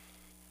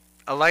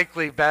 A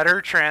likely better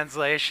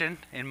translation,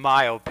 in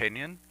my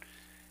opinion,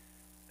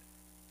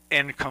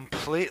 and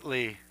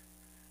completely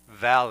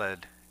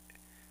valid,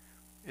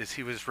 is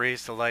he was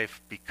raised to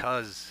life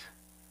because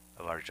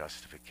of our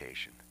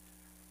justification.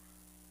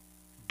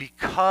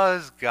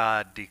 Because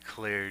God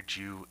declared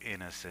you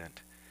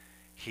innocent,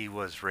 he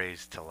was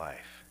raised to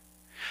life.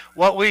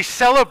 What we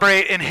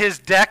celebrate in his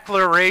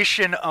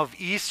declaration of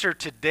Easter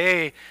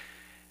today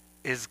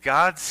is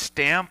God's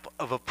stamp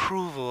of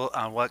approval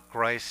on what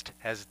Christ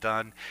has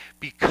done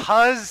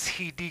because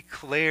he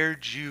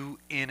declared you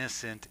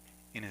innocent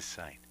in his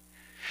sight.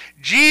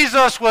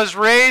 Jesus was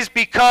raised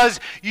because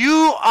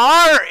you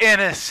are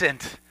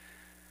innocent.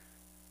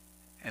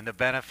 And the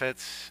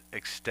benefits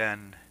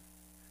extend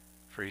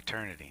for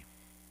eternity.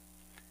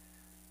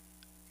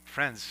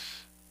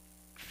 Friends,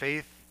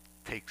 faith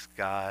takes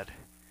God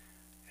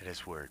at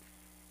his word.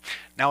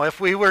 Now, if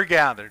we were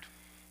gathered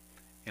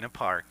in a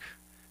park,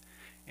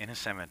 in a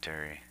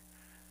cemetery,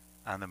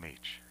 on the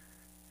beach,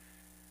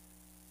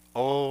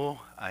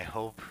 oh, I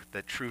hope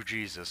that true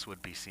Jesus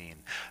would be seen.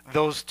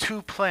 Those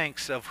two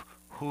planks of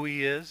who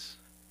he is,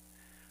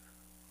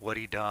 what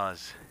he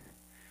does,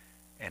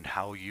 and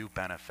how you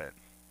benefit.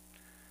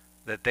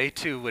 That they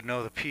too would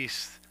know the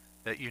peace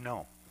that you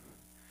know.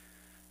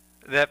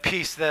 That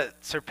peace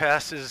that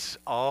surpasses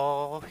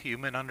all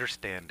human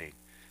understanding.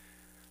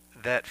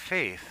 That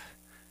faith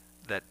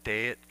that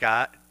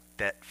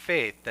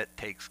faith that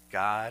takes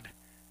God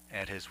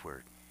at his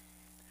word.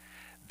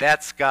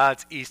 That's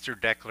God's Easter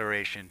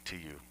declaration to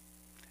you.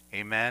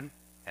 Amen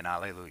and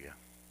alleluia.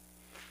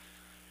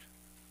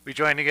 We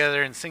join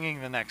together in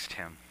singing the next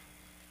hymn.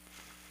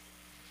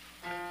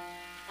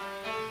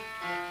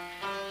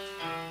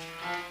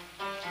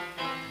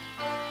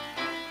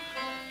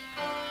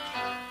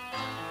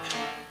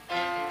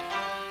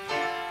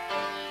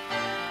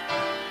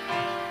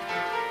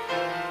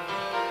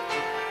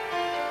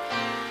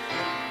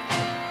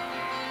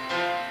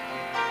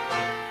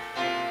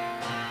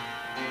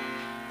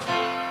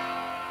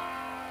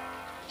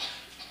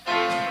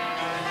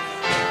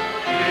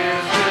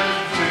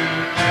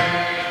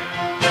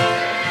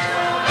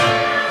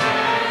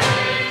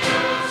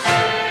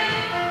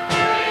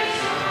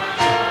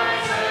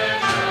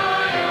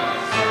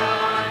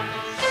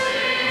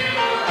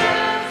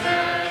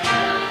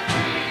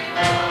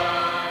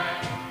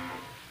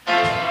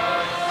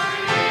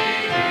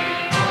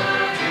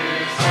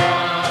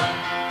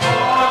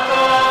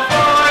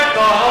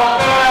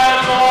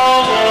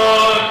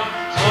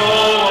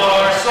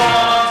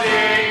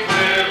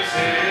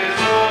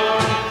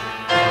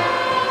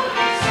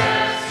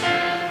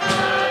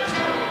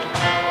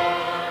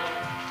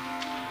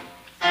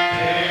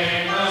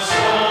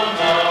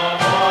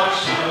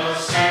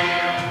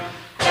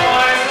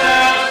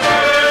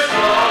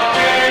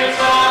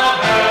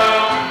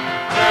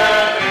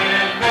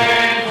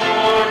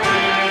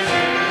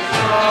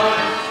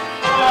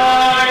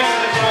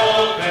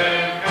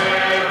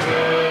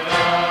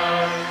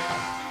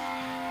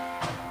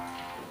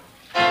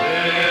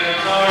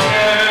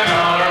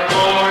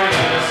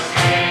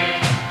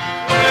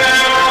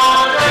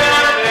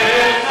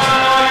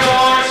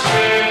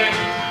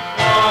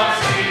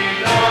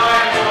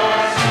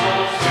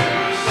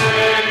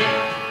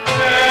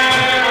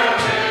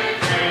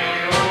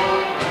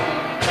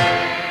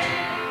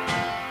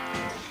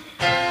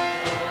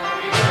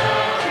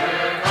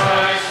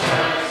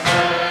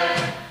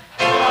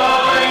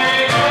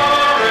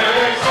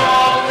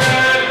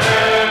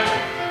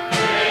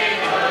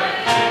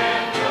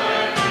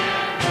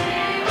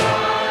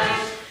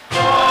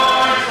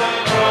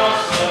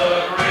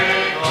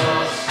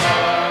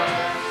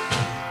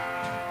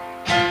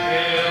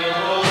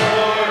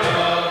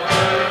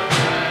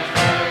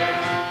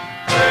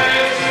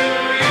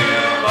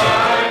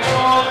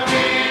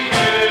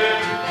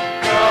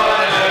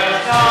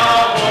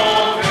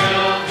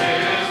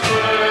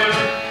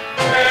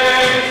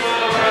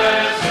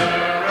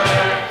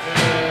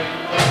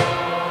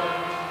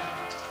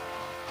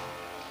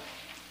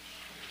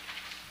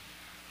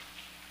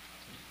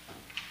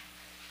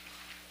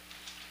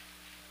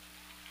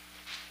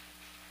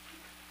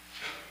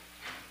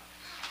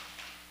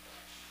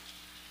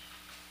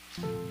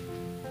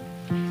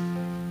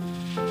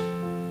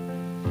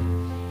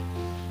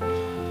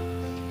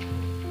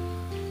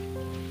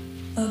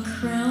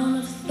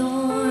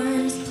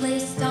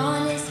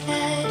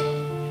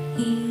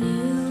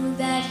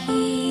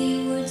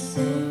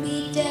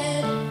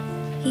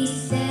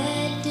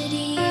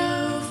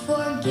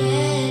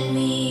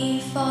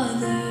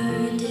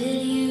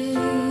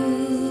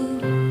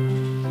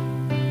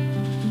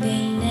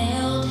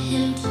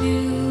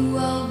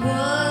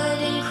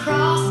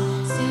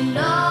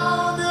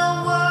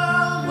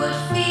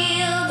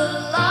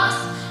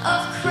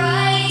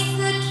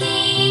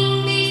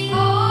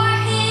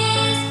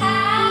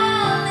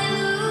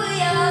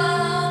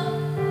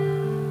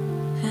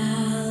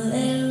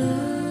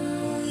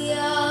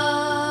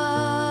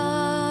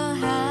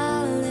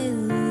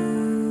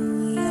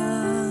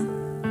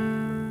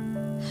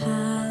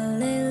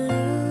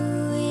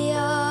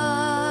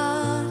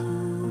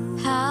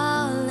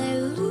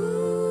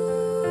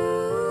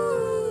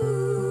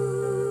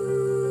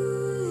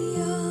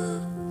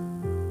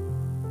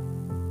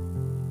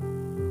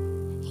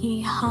 He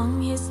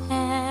hung his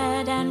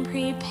head and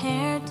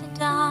prepared to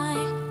die,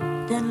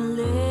 then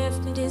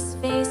lifted his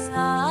face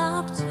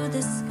up to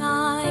the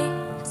sky,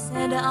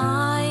 said,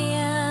 I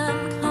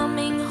am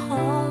coming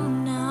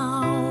home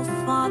now,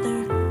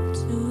 Father,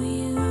 to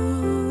you.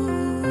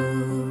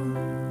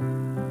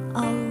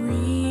 A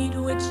reed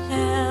which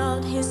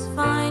held his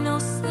final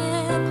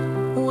sip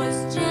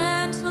was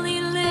gently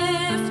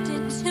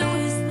lifted to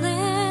his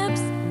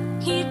lips.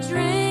 He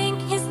drank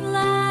his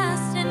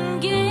last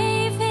and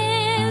gave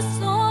his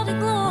soul to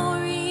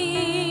glory.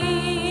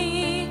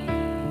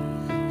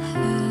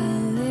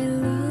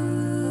 Hallelujah,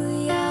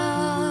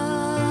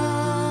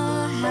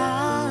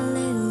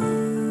 hallelujah,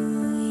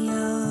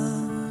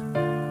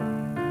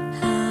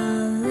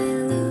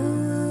 hallelujah,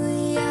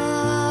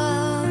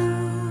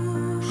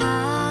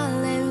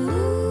 hallelujah.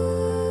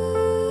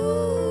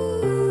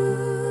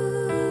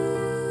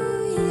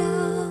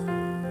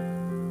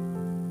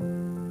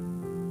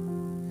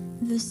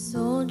 The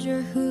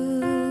soldier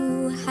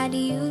who had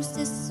used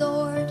his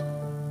sword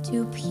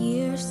to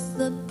pierce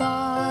the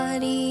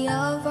body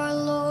of our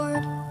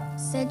Lord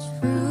said,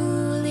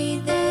 truly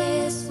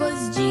this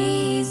was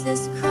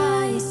Jesus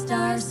Christ,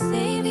 our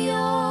Savior.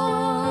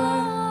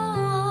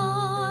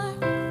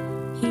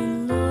 He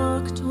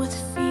looked with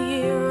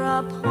fear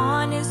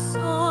upon his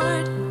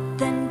sword,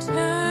 then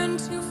turned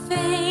to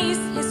face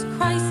his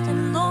Christ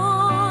and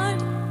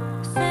Lord,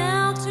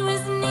 fell to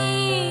his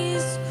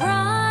knees,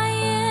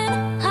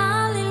 crying,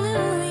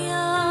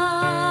 Hallelujah,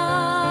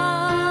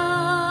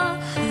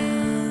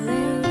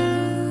 Hallelujah,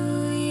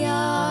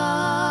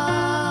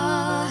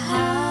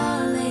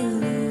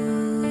 Hallelujah,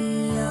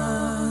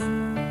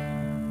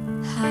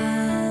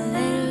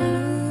 Hallelujah,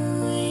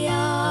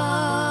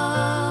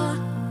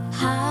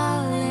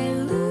 Hallelujah.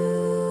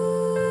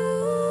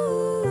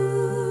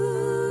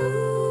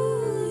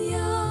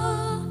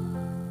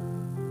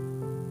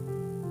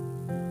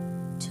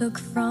 Took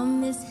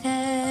from his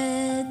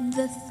head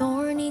the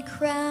thorny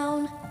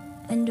crown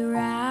and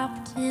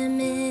wrapped him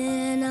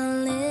in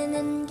a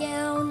linen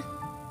gown,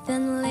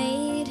 then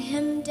laid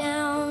him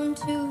down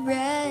to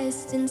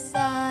rest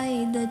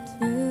inside the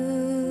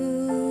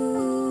tomb.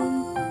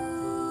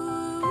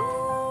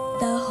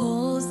 The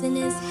holes in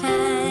his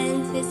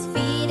hands, his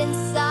feet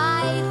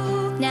inside.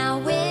 Now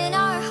in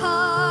our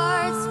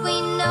hearts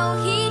we know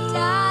he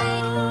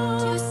died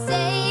to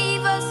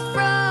save us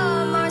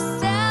from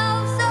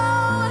ourselves.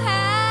 Oh,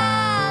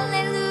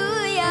 hallelujah,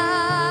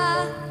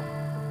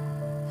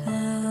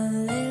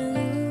 hallelujah,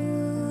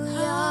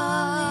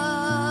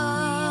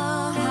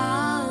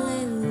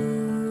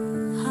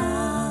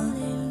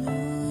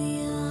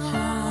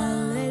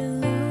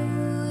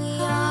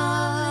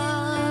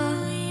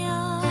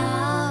 hallelujah,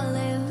 hallelujah.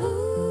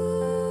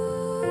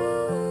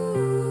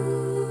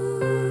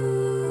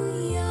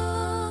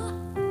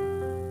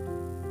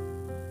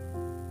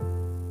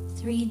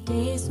 3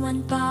 days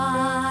went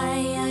by,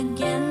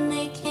 again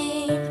they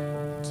came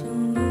to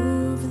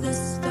move the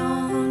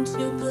stone,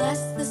 to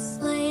bless the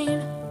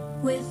slain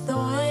with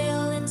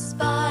oil and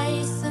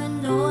spice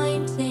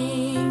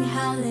anointing.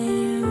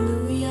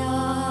 Hallelujah.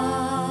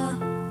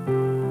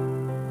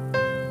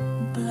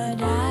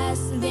 But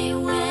as they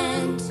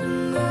went to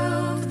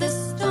move the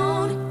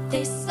stone,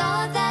 they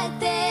saw that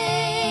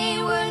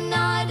they were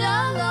not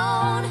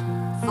alone,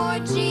 for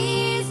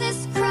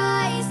Jesus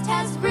Christ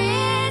has risen.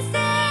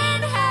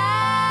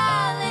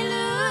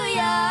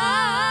 Hallelujah,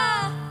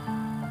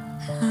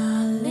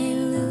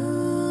 hallelujah,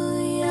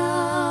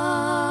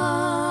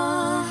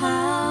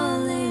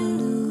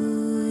 hallelujah,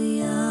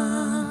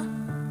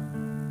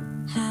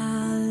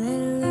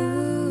 hallelujah,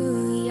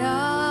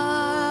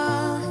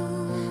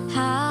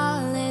 hallelujah.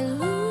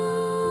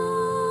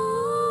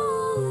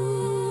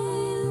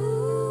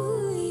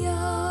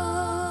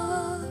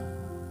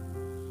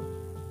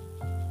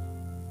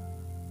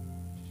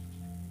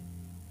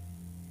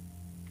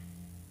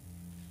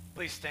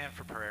 Please stand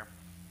for prayer.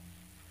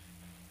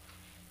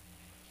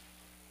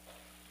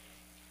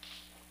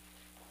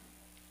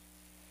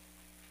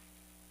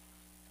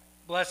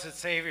 Blessed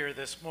Savior,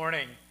 this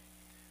morning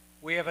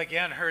we have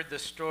again heard the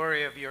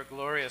story of your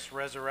glorious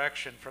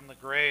resurrection from the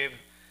grave,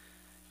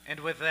 and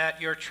with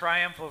that your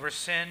triumph over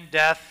sin,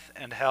 death,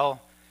 and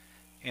hell.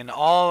 In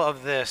all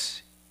of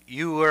this,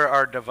 you were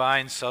our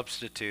divine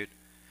substitute.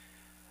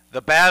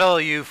 The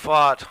battle you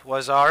fought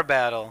was our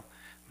battle.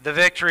 The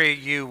victory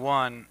you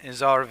won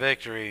is our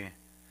victory.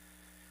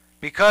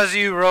 Because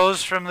you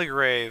rose from the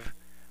grave,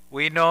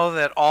 we know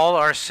that all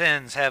our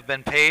sins have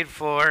been paid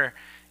for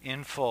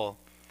in full.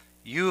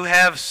 You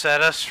have set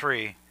us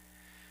free.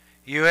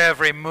 You have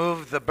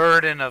removed the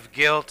burden of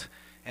guilt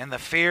and the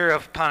fear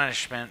of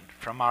punishment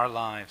from our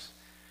lives.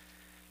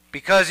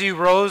 Because you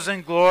rose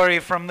in glory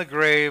from the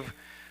grave,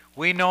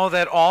 we know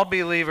that all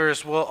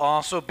believers will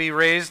also be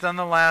raised on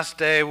the last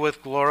day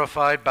with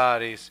glorified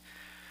bodies.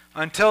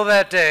 Until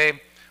that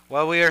day,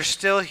 while we are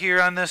still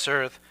here on this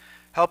earth,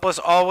 help us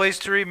always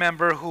to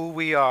remember who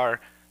we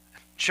are,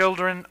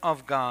 children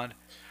of God,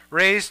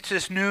 raised to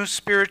new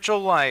spiritual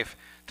life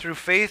through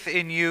faith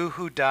in you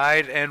who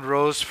died and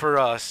rose for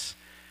us.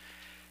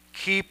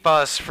 Keep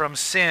us from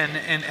sin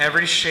in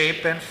every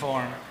shape and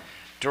form.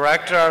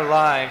 Direct our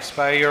lives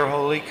by your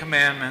holy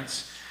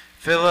commandments.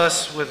 Fill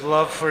us with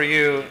love for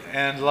you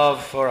and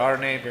love for our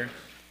neighbor.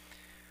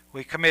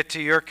 We commit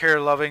to your care,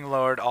 loving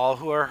Lord, all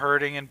who are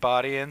hurting in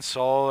body and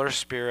soul or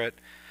spirit.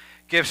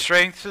 Give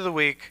strength to the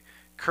weak,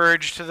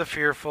 courage to the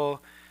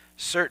fearful,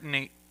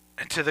 certainty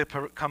to the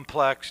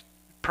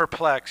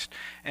perplexed,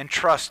 and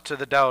trust to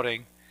the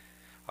doubting.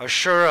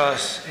 Assure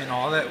us in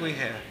all that we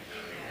have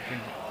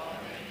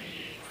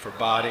for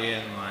body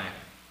and life.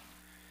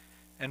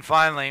 And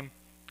finally,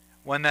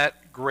 when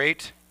that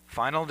great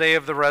final day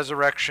of the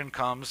resurrection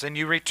comes and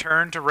you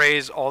return to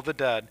raise all the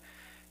dead,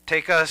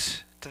 take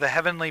us to the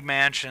heavenly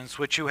mansions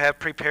which you have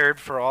prepared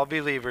for all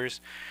believers,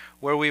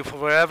 where we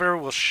forever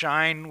will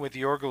shine with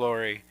your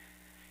glory.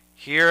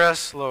 Hear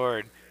us,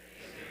 Lord.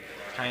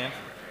 Triumph,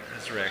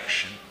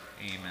 resurrection.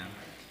 Amen.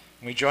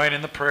 We join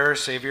in the prayer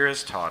Savior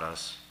has taught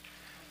us.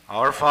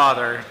 Our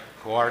Father,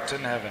 who art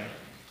in heaven,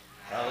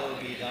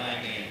 hallowed be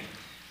thy name.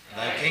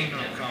 Thy kingdom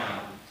come,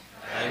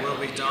 thy will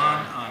be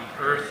done on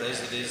earth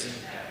as it is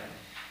in heaven.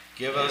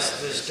 Give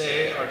us this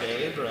day our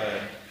daily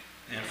bread,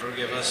 and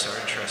forgive us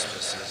our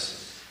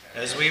trespasses,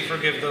 as we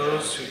forgive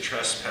those who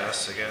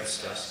trespass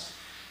against us.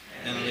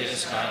 And lead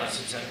us not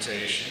into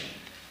temptation,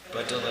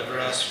 but deliver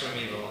us from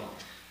evil.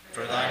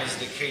 For thine is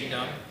the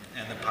kingdom,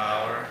 and the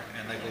power,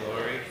 and the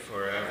glory,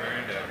 forever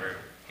and ever.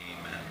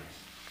 Amen.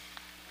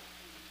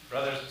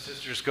 Brothers and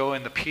sisters, go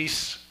in the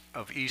peace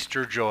of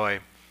Easter joy.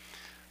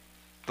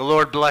 The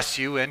Lord bless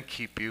you and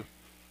keep you.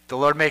 The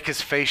Lord make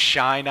his face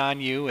shine on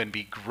you and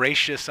be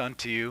gracious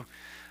unto you.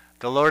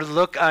 The Lord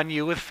look on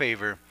you with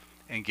favor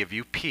and give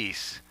you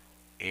peace.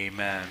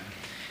 Amen.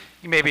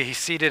 You may be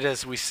seated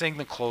as we sing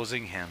the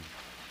closing hymn.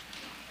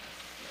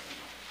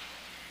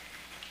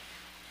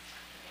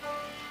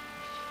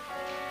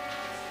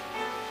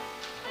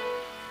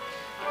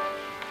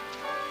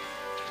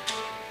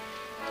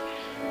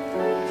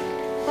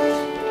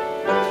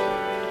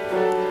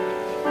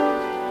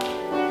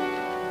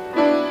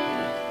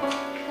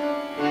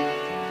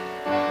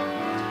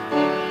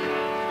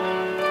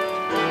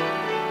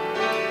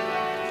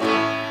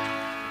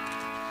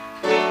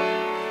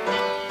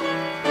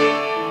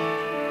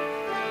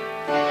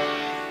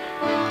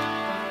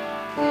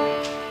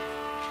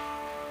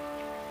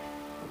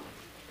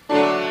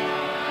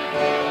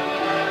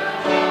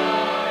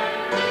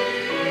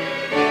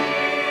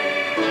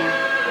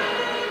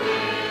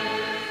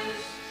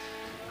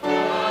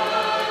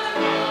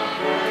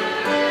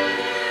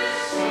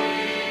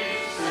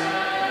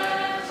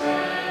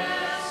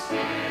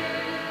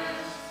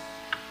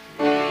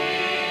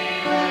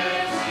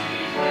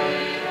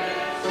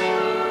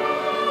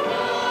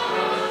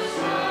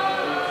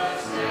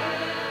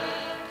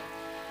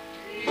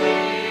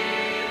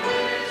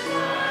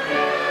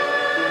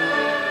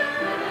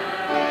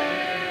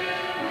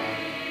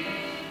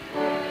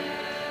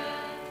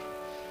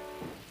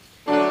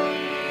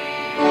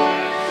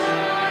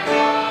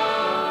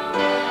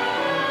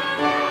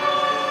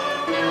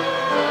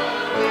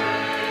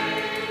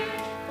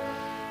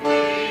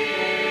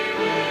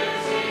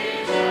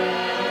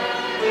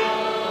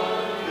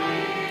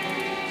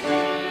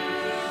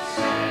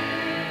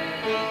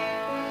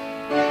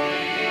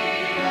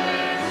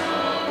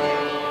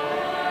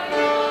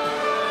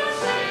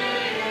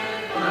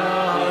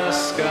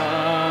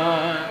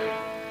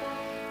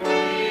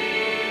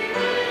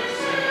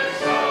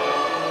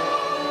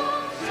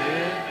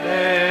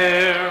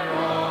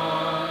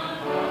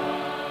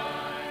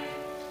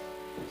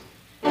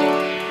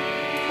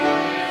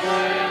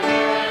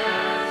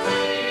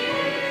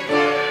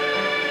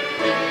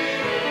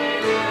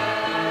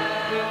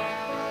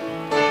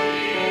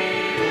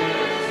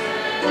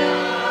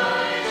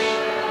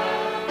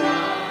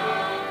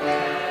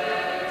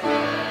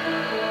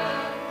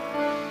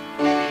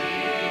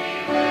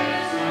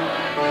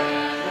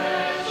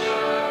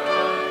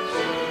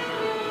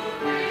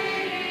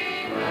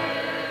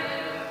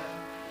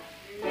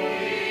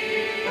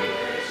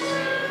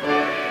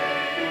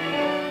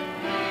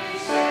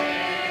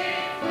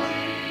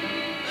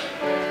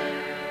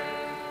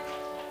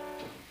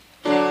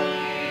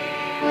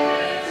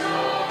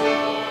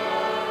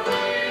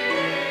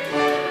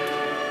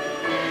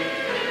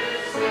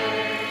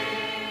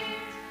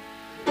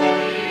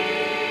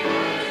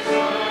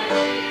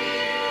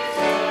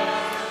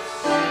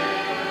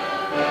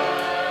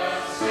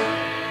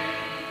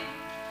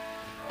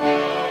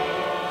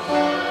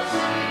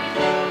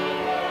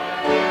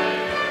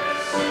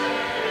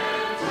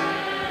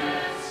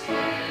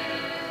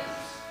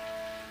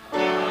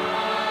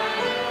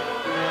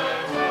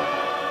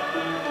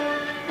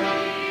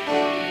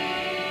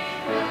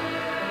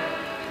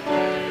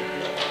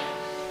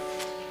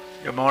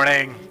 Good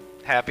morning.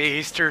 Happy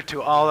Easter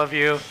to all of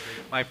you.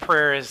 My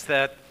prayer is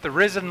that the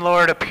risen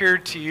Lord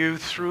appeared to you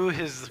through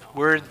his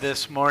word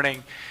this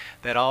morning,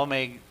 that all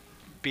may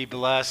be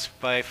blessed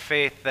by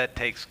faith that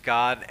takes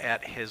God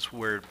at his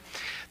word.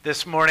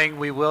 This morning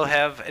we will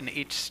have an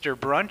Easter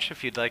brunch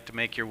if you'd like to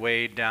make your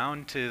way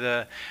down to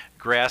the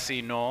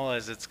grassy knoll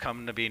as it's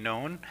come to be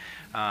known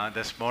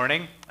this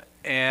morning.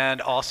 And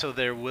also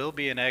there will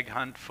be an egg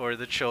hunt for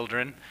the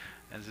children,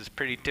 as is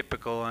pretty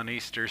typical on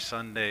Easter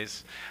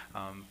Sundays.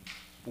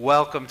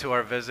 Welcome to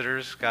our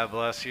visitors. God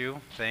bless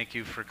you. Thank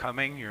you for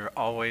coming. You're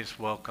always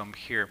welcome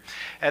here.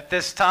 At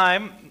this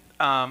time,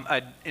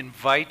 I'd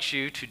invite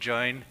you to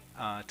join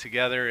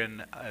together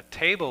in a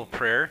table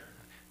prayer,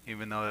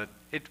 even though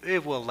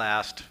it will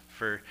last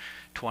for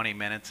 20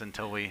 minutes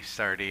until we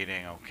start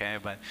eating, okay?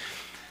 But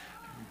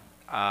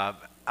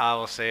I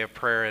will say a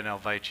prayer and I'll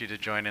invite you to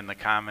join in the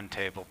common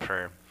table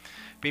prayer.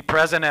 Be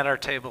present at our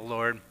table,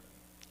 Lord.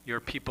 Your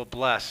people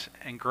bless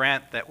and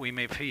grant that we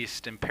may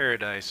feast in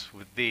paradise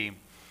with thee.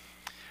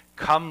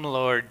 Come,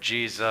 Lord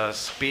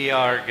Jesus, be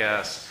our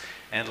guest,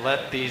 and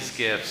let these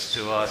gifts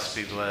to us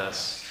be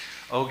blessed.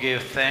 Oh,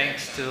 give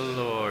thanks to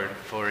the Lord,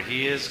 for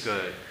he is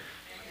good,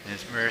 and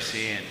his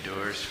mercy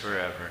endures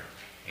forever.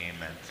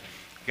 Amen.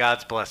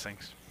 God's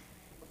blessings.